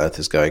 what on earth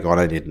is going on?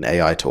 I need an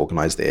AI to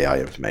organize the AI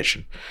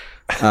information.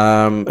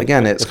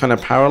 Again, it's kind of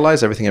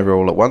paralyzed everything everywhere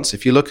all at once.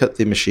 If you look at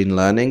the machine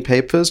learning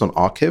papers on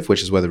Archive,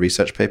 which is where the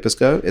research papers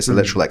go, it's a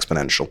literal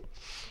exponential.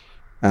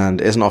 And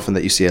it isn't often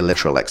that you see a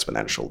literal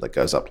exponential that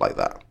goes up like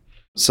that.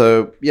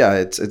 So,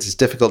 it's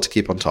difficult to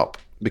keep on top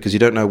because you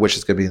don't know which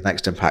is going to be the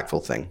next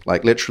impactful thing.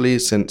 Like literally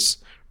since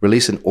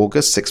release in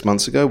August, 6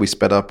 months ago, we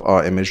sped up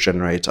our image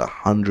generator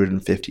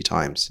 150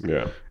 times.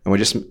 Yeah. And we're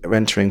just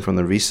entering from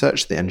the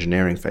research, the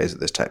engineering phase of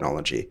this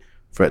technology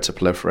for it to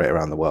proliferate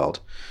around the world.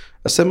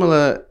 A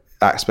similar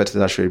aspect of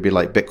that actually would be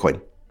like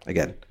Bitcoin.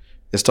 Again,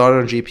 it started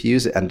on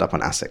GPUs, it ended up on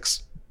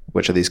ASICs,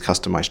 which are these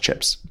customized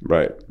chips.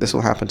 Right. This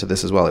will happen to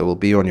this as well. It will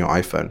be on your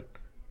iPhone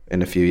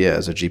in a few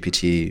years, a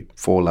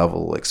GPT-4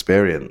 level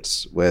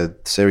experience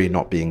with Siri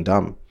not being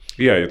dumb.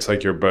 Yeah, it's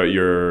like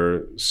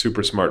your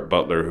super smart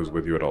butler who's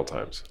with you at all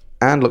times.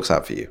 And looks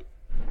out for you.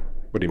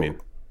 What do you mean?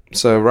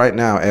 So right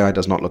now, AI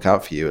does not look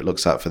out for you. It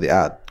looks out for the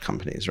ad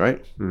companies,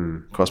 right?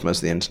 Across most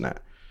of the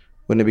internet.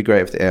 Wouldn't it be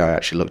great if the AI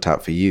actually looked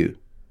out for you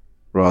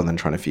rather than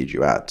trying to feed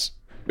you ads?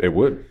 It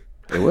would.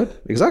 It would,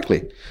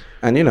 exactly.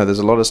 And, there's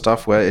a lot of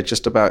stuff where it's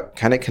just about,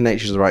 can it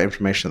connect you to the right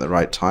information at the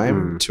right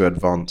time to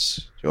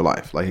advance your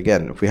life? Like,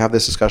 again, if we have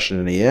this discussion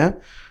in a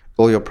year,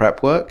 all your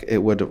prep work, it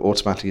would have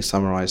automatically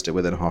summarized it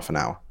within half an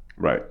hour.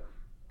 Right.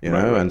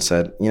 And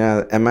said,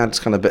 Emad's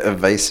kind of a bit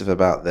evasive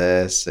about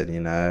this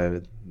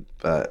and,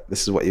 but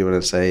this is what you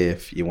want to say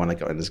if you want to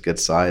go on his good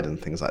side and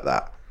things like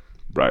that.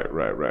 Right.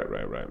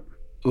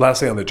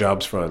 Lastly, on the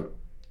jobs front,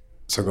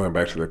 so going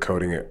back to the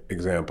coding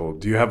example,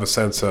 do you have a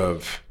sense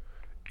of,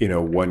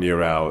 1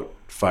 year out,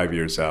 5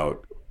 years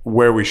out,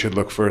 where we should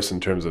look first in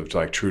terms of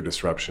like true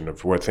disruption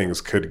of where things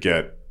could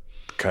get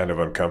kind of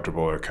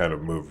uncomfortable or kind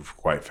of move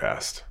quite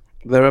fast?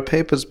 There are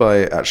papers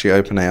by actually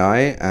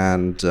OpenAI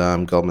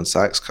and Goldman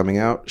Sachs coming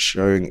out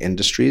showing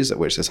industries at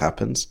which this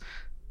happens.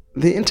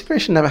 The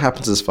integration never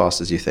happens as fast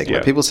as you think. Yeah.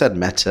 Like people said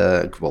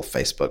Meta,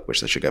 Facebook,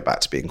 which they should go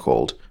back to being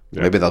called.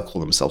 Yeah. Maybe they'll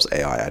call themselves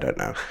AI, I don't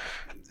know.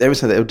 They always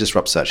said it would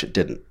disrupt search. It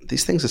didn't.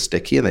 These things are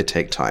sticky and they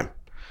take time.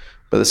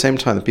 But at the same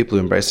time, the people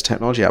who embrace the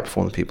technology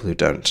outperform the people who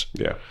don't.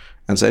 Yeah.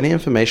 And so any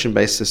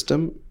information-based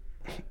system,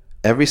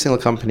 every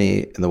single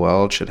company in the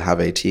world should have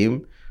a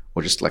team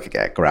or just like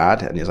a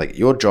grad, and it's like,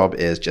 your job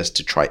is just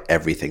to try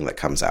everything that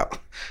comes out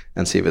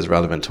and see if it's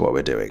relevant to what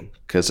we're doing.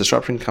 Because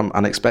disruption can come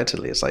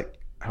unexpectedly. It's like,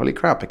 holy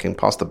crap, it can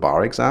pass the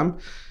bar exam.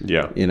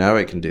 Yeah.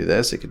 It can do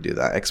this, it can do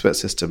that. Expert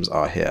systems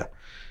are here.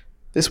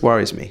 This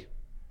worries me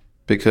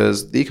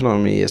because the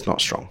economy is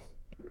not strong.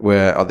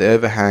 We're at the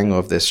overhang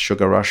of this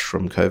sugar rush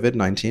from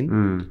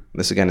COVID-19.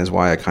 This, again, is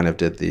why I kind of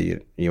did the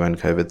UN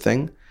COVID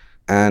thing.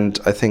 And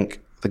I think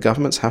the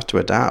governments have to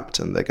adapt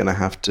and they're going to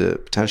have to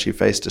potentially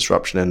face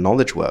disruption in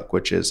knowledge work,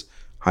 which is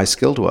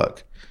high-skilled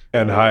work.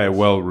 And high,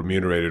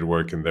 well-remunerated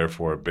work and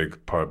therefore a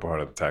big part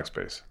of the tax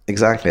base.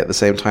 Exactly. At the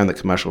same time that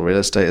commercial real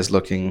estate is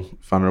looking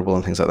vulnerable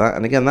and things like that.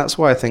 And again, that's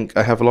why I think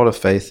I have a lot of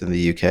faith in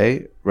the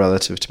UK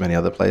relative to many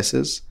other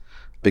places,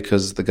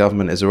 because the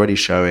government is already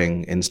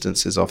showing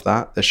instances of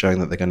that. They're showing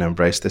that they're going to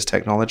embrace this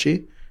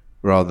technology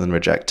rather than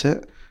reject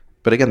it.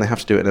 But again, they have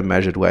to do it in a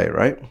measured way,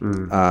 right?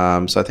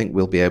 So I think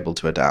we'll be able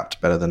to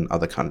adapt better than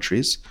other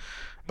countries.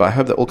 But I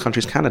hope that all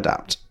countries can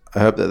adapt. I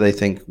hope that they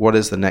think, what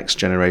is the next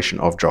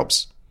generation of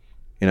jobs?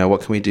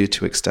 What can we do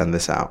to extend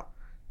this out?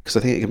 Because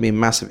I think it can be a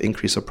massive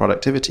increase of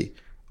productivity.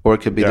 Or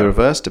it could be the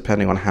reverse,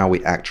 depending on how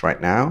we act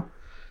right now.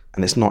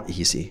 And it's not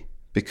easy.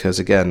 Because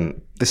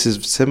again, this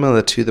is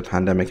similar to the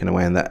pandemic in a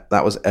way in that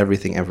was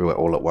everything everywhere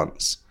all at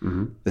once.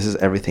 This is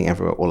everything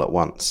everywhere all at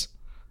once.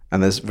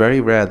 And it's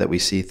very rare that we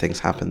see things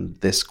happen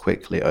this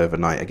quickly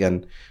overnight.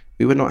 Again,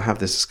 we would not have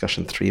this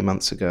discussion 3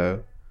 months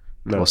ago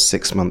or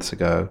 6 months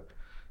ago.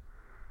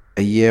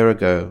 A year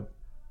ago,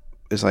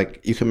 it's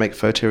like you can make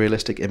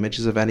photorealistic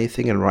images of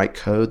anything and write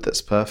code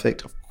that's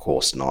perfect. Of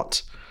course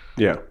not.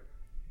 Yeah.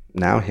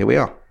 Now here we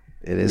are.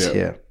 It is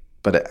here.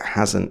 But it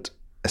hasn't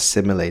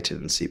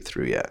assimilated and seeped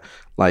through yet.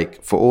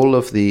 Like for all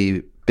of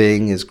the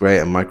Bing is great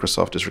and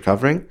Microsoft is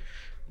recovering,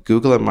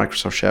 Google and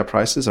Microsoft share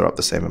prices are up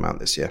the same amount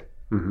this year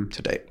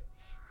to date.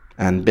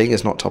 And Bing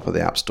is not top of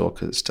the App Store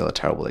because it's still a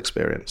terrible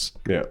experience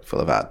full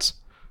of ads.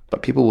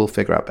 But people will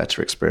figure out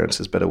better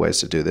experiences, better ways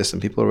to do this.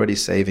 And people are already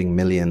saving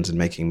millions and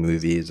making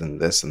movies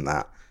and this and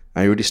that.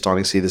 And you're already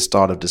starting to see the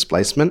start of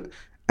displacement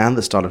and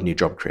the start of new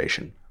job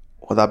creation.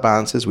 What that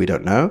balance is, we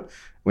don't know.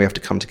 We have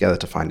to come together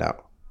to find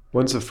out.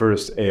 When's the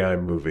first AI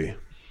movie?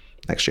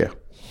 Next year.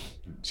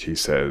 He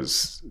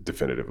says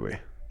definitively.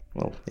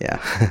 Well, yeah.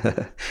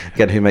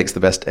 Again, who makes the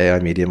best AI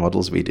media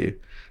models? We do.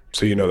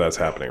 So you know that's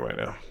happening right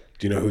now.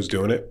 Do you know who's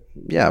doing it?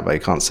 Yeah, but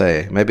you can't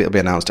say. Maybe it'll be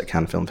announced at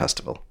Cannes Film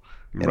Festival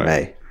in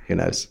May. Who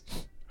knows?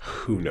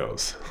 Who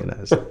knows? Who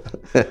knows?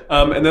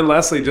 And then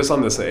lastly, just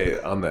on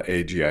on the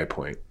AGI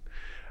point,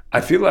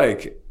 I feel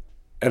like,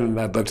 and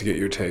I'd love to get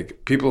your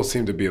take, people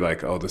seem to be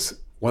like, oh, this,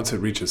 once it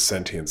reaches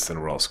sentience, then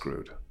we're all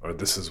screwed. Or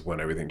this is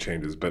when everything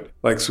changes. But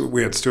like, so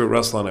we had Stuart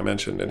Russell on, I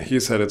mentioned, and he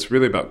said it's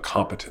really about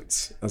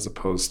competence as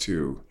opposed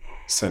to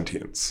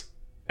sentience.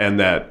 And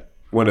that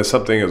when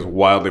something is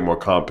wildly more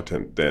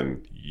competent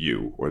than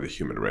you or the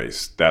human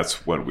race,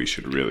 that's when we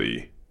should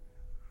really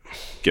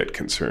get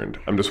concerned.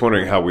 I'm just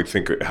wondering how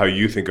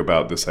you think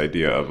about this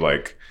idea of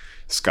like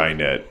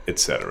Skynet,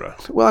 etc.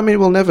 Well, I mean,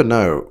 we'll never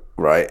know,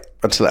 right,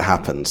 until it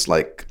happens.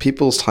 Like,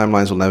 people's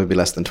timelines will never be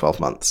less than 12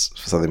 months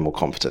for something more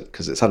competent,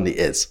 because it suddenly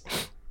is,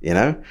 you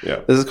know?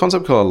 Yeah. There's a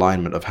concept called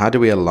alignment, of how do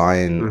we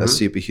align a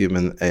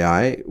superhuman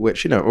AI,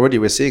 which, you know, already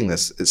we're seeing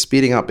this. It's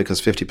speeding up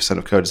because 50%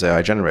 of code is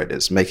AI generated.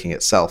 It's making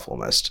itself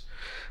almost,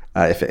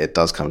 if it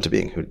does come to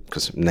being,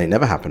 because it may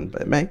never happen,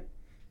 but it may.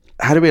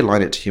 How do we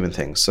align it to human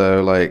things?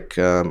 So, like,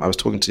 I was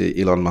talking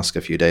to Elon Musk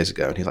a few days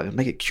ago, and he's like,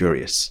 make it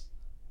curious.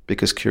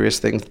 Because curious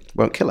things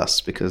won't kill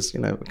us, because, you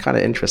know, we're kind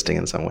of interesting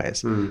in some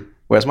ways.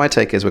 Whereas my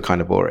take is we're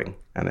kind of boring,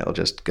 and it'll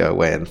just go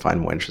away and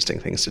find more interesting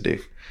things to do.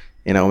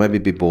 You know, or maybe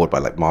be bored by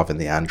like Marvin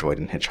the Android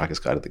and Hitchhiker's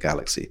Guide to the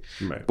Galaxy.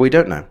 Right. But we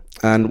don't know.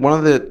 And one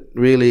of the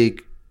really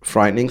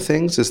frightening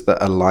things is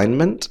that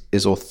alignment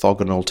is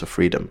orthogonal to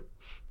freedom.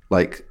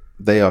 Like,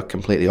 they are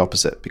completely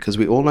opposite, because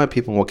we all know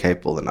people more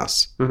capable than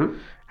us.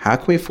 How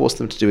can we force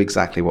them to do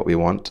exactly what we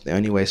want? The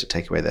only way is to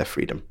take away their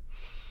freedom.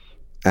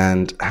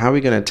 And how are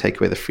we going to take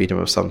away the freedom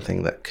of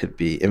something that could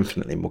be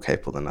infinitely more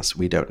capable than us?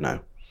 We don't know.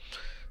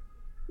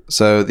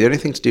 So the only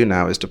thing to do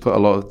now is to put a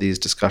lot of these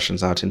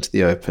discussions out into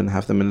the open,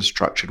 have them in a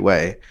structured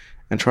way,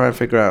 and try and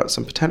figure out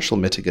some potential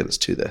mitigants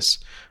to this.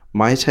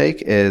 My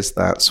take is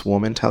that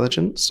swarm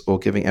intelligence, or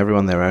giving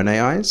everyone their own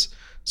AIs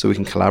so we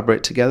can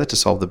collaborate together to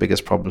solve the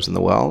biggest problems in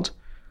the world,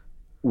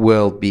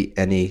 will beat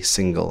any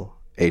single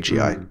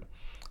AGI.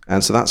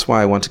 And so that's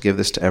why I want to give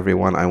this to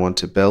everyone. I want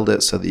to build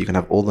it so that you can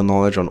have all the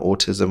knowledge on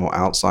autism or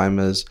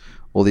Alzheimer's,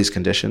 all these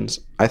conditions.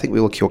 I think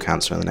we will cure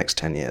cancer in the next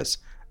 10 years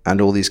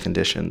and all these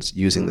conditions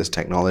using this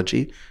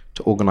technology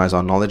to organize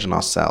our knowledge and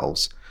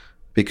ourselves,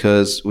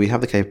 because we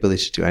have the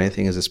capability to do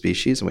anything as a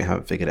species and we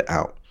haven't figured it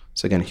out.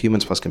 So again,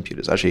 humans plus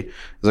computers. Actually,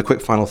 there's a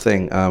quick final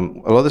thing. A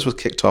lot of this was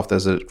kicked off.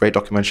 There's a great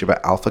documentary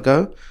about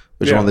AlphaGo,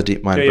 which is one of the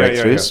DeepMind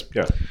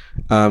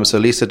breakthroughs. So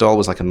Lisa Doll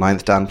was like a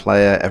 9th Dan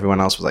player. Everyone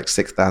else was like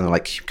 6th Dan. They're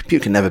like,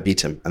 computer can never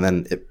beat him. And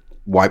then it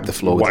wiped the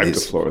floor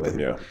with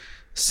them.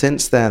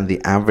 Since then,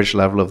 the average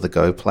level of the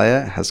Go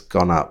player has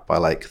gone up by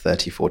like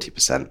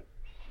 30-40%.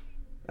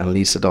 And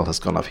Lisa Doll has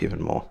gone up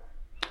even more.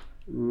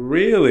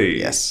 Really?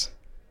 Yes.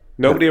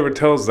 Nobody ever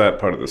tells that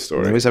part of the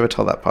story. Nobody's ever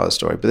told that part of the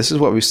story. But this is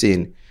what we've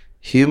seen.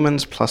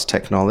 Humans plus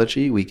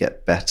technology, we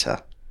get better.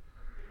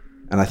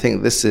 And I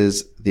think this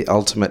is the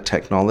ultimate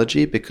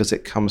technology because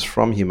it comes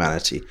from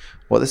humanity.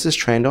 What this is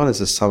trained on is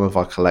the sum of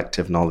our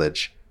collective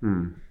knowledge,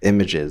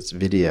 images,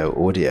 video,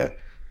 audio.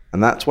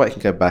 And that's why it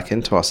can go back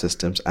into our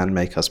systems and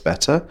make us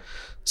better.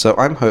 So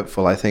I'm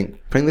hopeful. I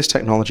think bring this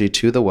technology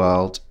to the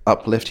world,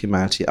 uplift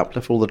humanity,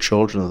 uplift all the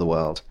children of the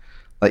world.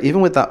 Like,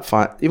 even with that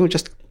fight, even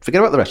just forget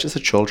about the rest, just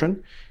the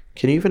children.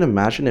 Can you even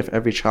imagine if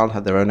every child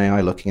had their own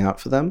AI looking out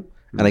for them?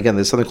 And again,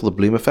 there's something called the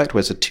Bloom effect,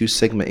 where it's a 2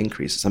 sigma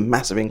increase. It's a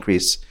massive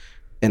increase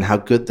in how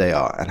good they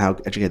are and how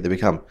educated they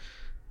become.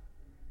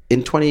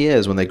 In 20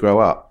 years, when they grow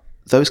up,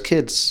 those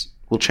kids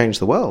will change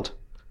the world.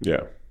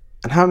 Yeah.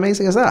 And how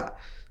amazing is that?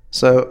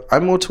 So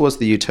I'm more towards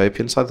the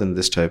utopian side than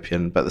the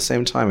dystopian, but at the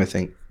same time, I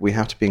think we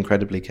have to be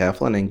incredibly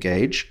careful and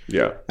engage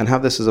and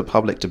have this as a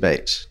public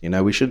debate. You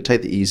know, we shouldn't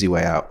take the easy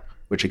way out,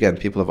 which again,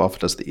 people have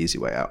offered us the easy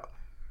way out.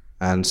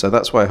 And so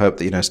that's why I hope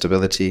that, you know,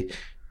 Stability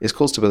is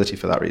called Stability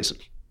for that reason.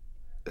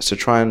 It's to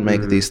try and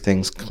make these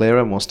things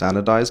clearer, more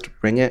standardized,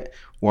 bring it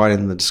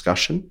widen the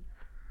discussion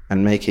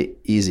and make it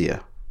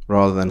easier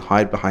rather than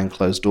hide behind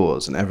closed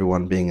doors and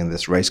everyone being in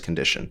this race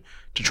condition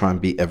to try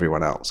and beat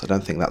everyone else. I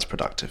don't think that's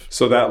productive.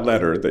 So that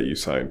letter that you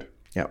signed,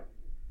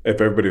 if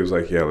everybody was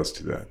like, yeah, let's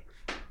do that.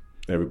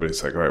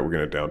 Everybody's like, all right, we're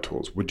going to down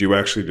tools. Would you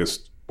actually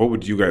just, what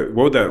would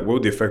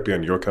the effect be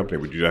on your company?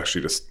 Would you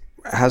actually just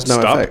It has no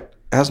stop? effect.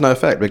 It has no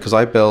effect because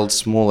I build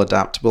small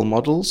adaptable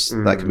models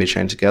that can be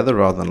chained together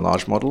rather than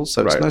large models.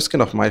 So it's no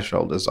skin off my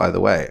shoulders either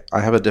way. I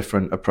have a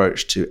different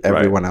approach to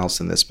everyone else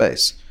in this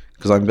space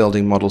because I'm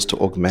building models to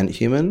augment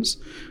humans,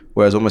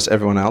 whereas almost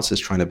everyone else is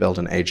trying to build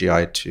an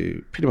AGI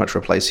to pretty much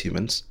replace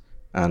humans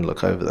and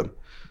look over them.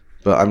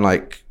 But I'm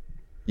like,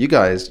 you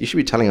guys, you should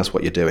be telling us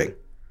what you're doing.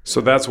 So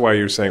that's why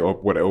you're saying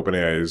what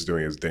OpenAI is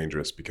doing is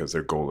dangerous, because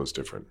their goal is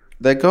different.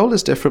 Their goal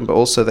is different, but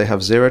also they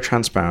have zero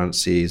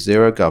transparency,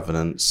 zero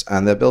governance,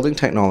 and they're building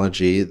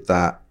technology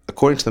that,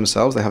 according to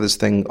themselves, they have this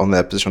thing on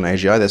their position on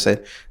AGI. They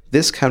say,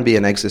 this can be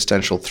an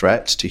existential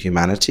threat to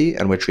humanity,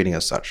 and we're treating it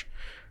as such.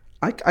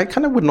 I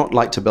kind of would not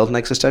like to build an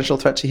existential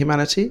threat to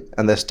humanity,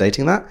 and they're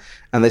stating that.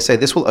 And they say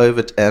this will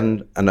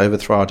end and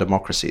overthrow our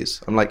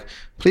democracies. I'm like,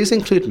 please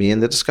include me in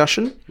the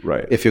discussion,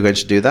 right? If you're going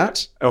to do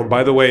that. Oh,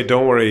 by the way,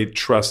 don't worry,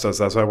 trust us.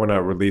 That's why we're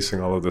not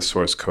releasing all of the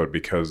source code,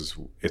 because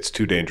it's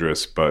too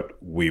dangerous, but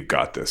we've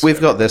got this.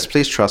 We've got this.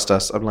 Please trust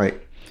us. I'm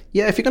like,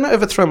 yeah, if you're going to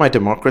overthrow my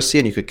democracy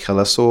and you could kill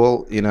us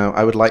all,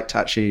 I would like to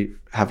actually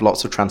have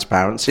lots of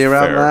transparency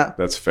around that.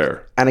 That's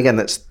fair. And again,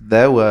 that's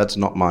their words,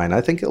 not mine.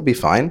 I think it'll be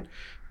fine.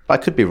 I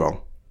could be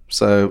wrong.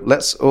 So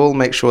let's all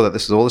make sure that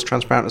this is all as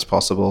transparent as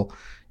possible.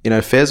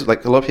 Fears,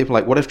 like a lot of people are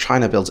like, what if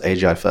China builds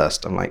AGI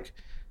first? I'm like,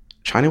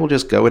 China will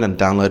just go in and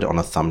download it on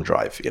a thumb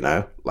drive,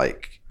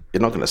 Like,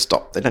 you're not going to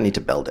stop. They don't need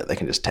to build it. They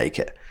can just take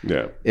it.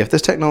 Yeah. If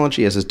this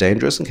technology is as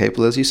dangerous and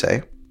capable as you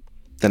say,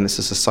 then it's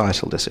a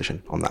societal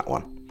decision on that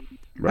one.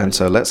 Right. And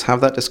so let's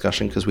have that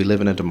discussion because we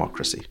live in a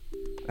democracy.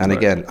 And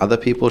again, other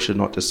people should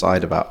not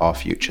decide about our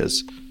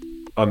futures.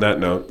 On that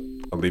note,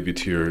 I'll leave you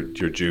to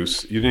your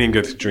juice. You didn't even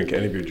get to drink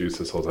any of your juice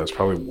this whole time. It's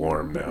probably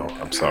warm now.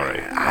 I'm sorry.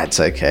 It's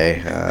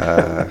okay.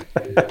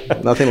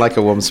 Nothing like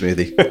a warm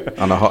smoothie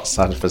on a hot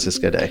San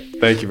Francisco day.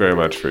 Thank you very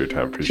much for your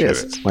time. Appreciate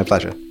it. It's my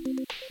pleasure.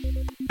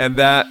 And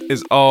that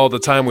is all the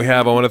time we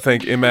have. I want to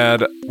thank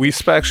Emad. We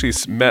actually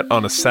met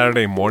on a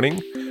Saturday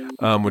morning,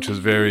 which is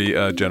very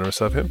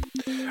generous of him.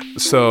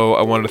 So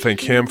I wanted to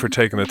thank him for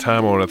taking the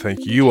time. I want to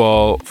thank you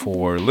all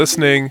for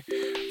listening,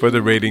 for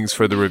the ratings,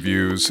 for the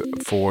reviews,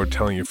 for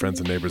telling your friends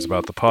and neighbors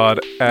about the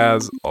pod,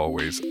 as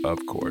always,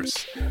 of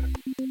course.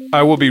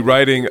 I will be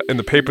writing in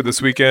the paper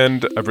this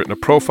weekend. I've written a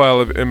profile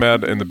of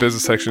Emad in the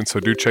business section, so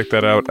do check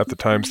that out at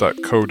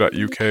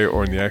thetimes.co.uk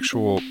or in the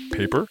actual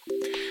paper.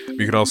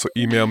 You can also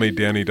email me,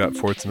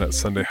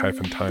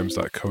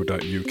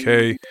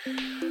 danny.fortson@sunday-times.co.uk,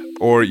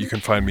 or you can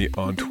find me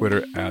on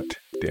Twitter at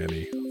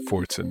Danny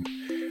Fortson.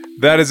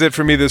 That is it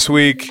for me this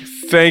week.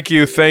 Thank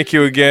you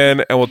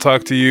again, and we'll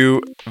talk to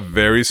you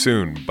very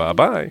soon.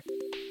 Bye-bye.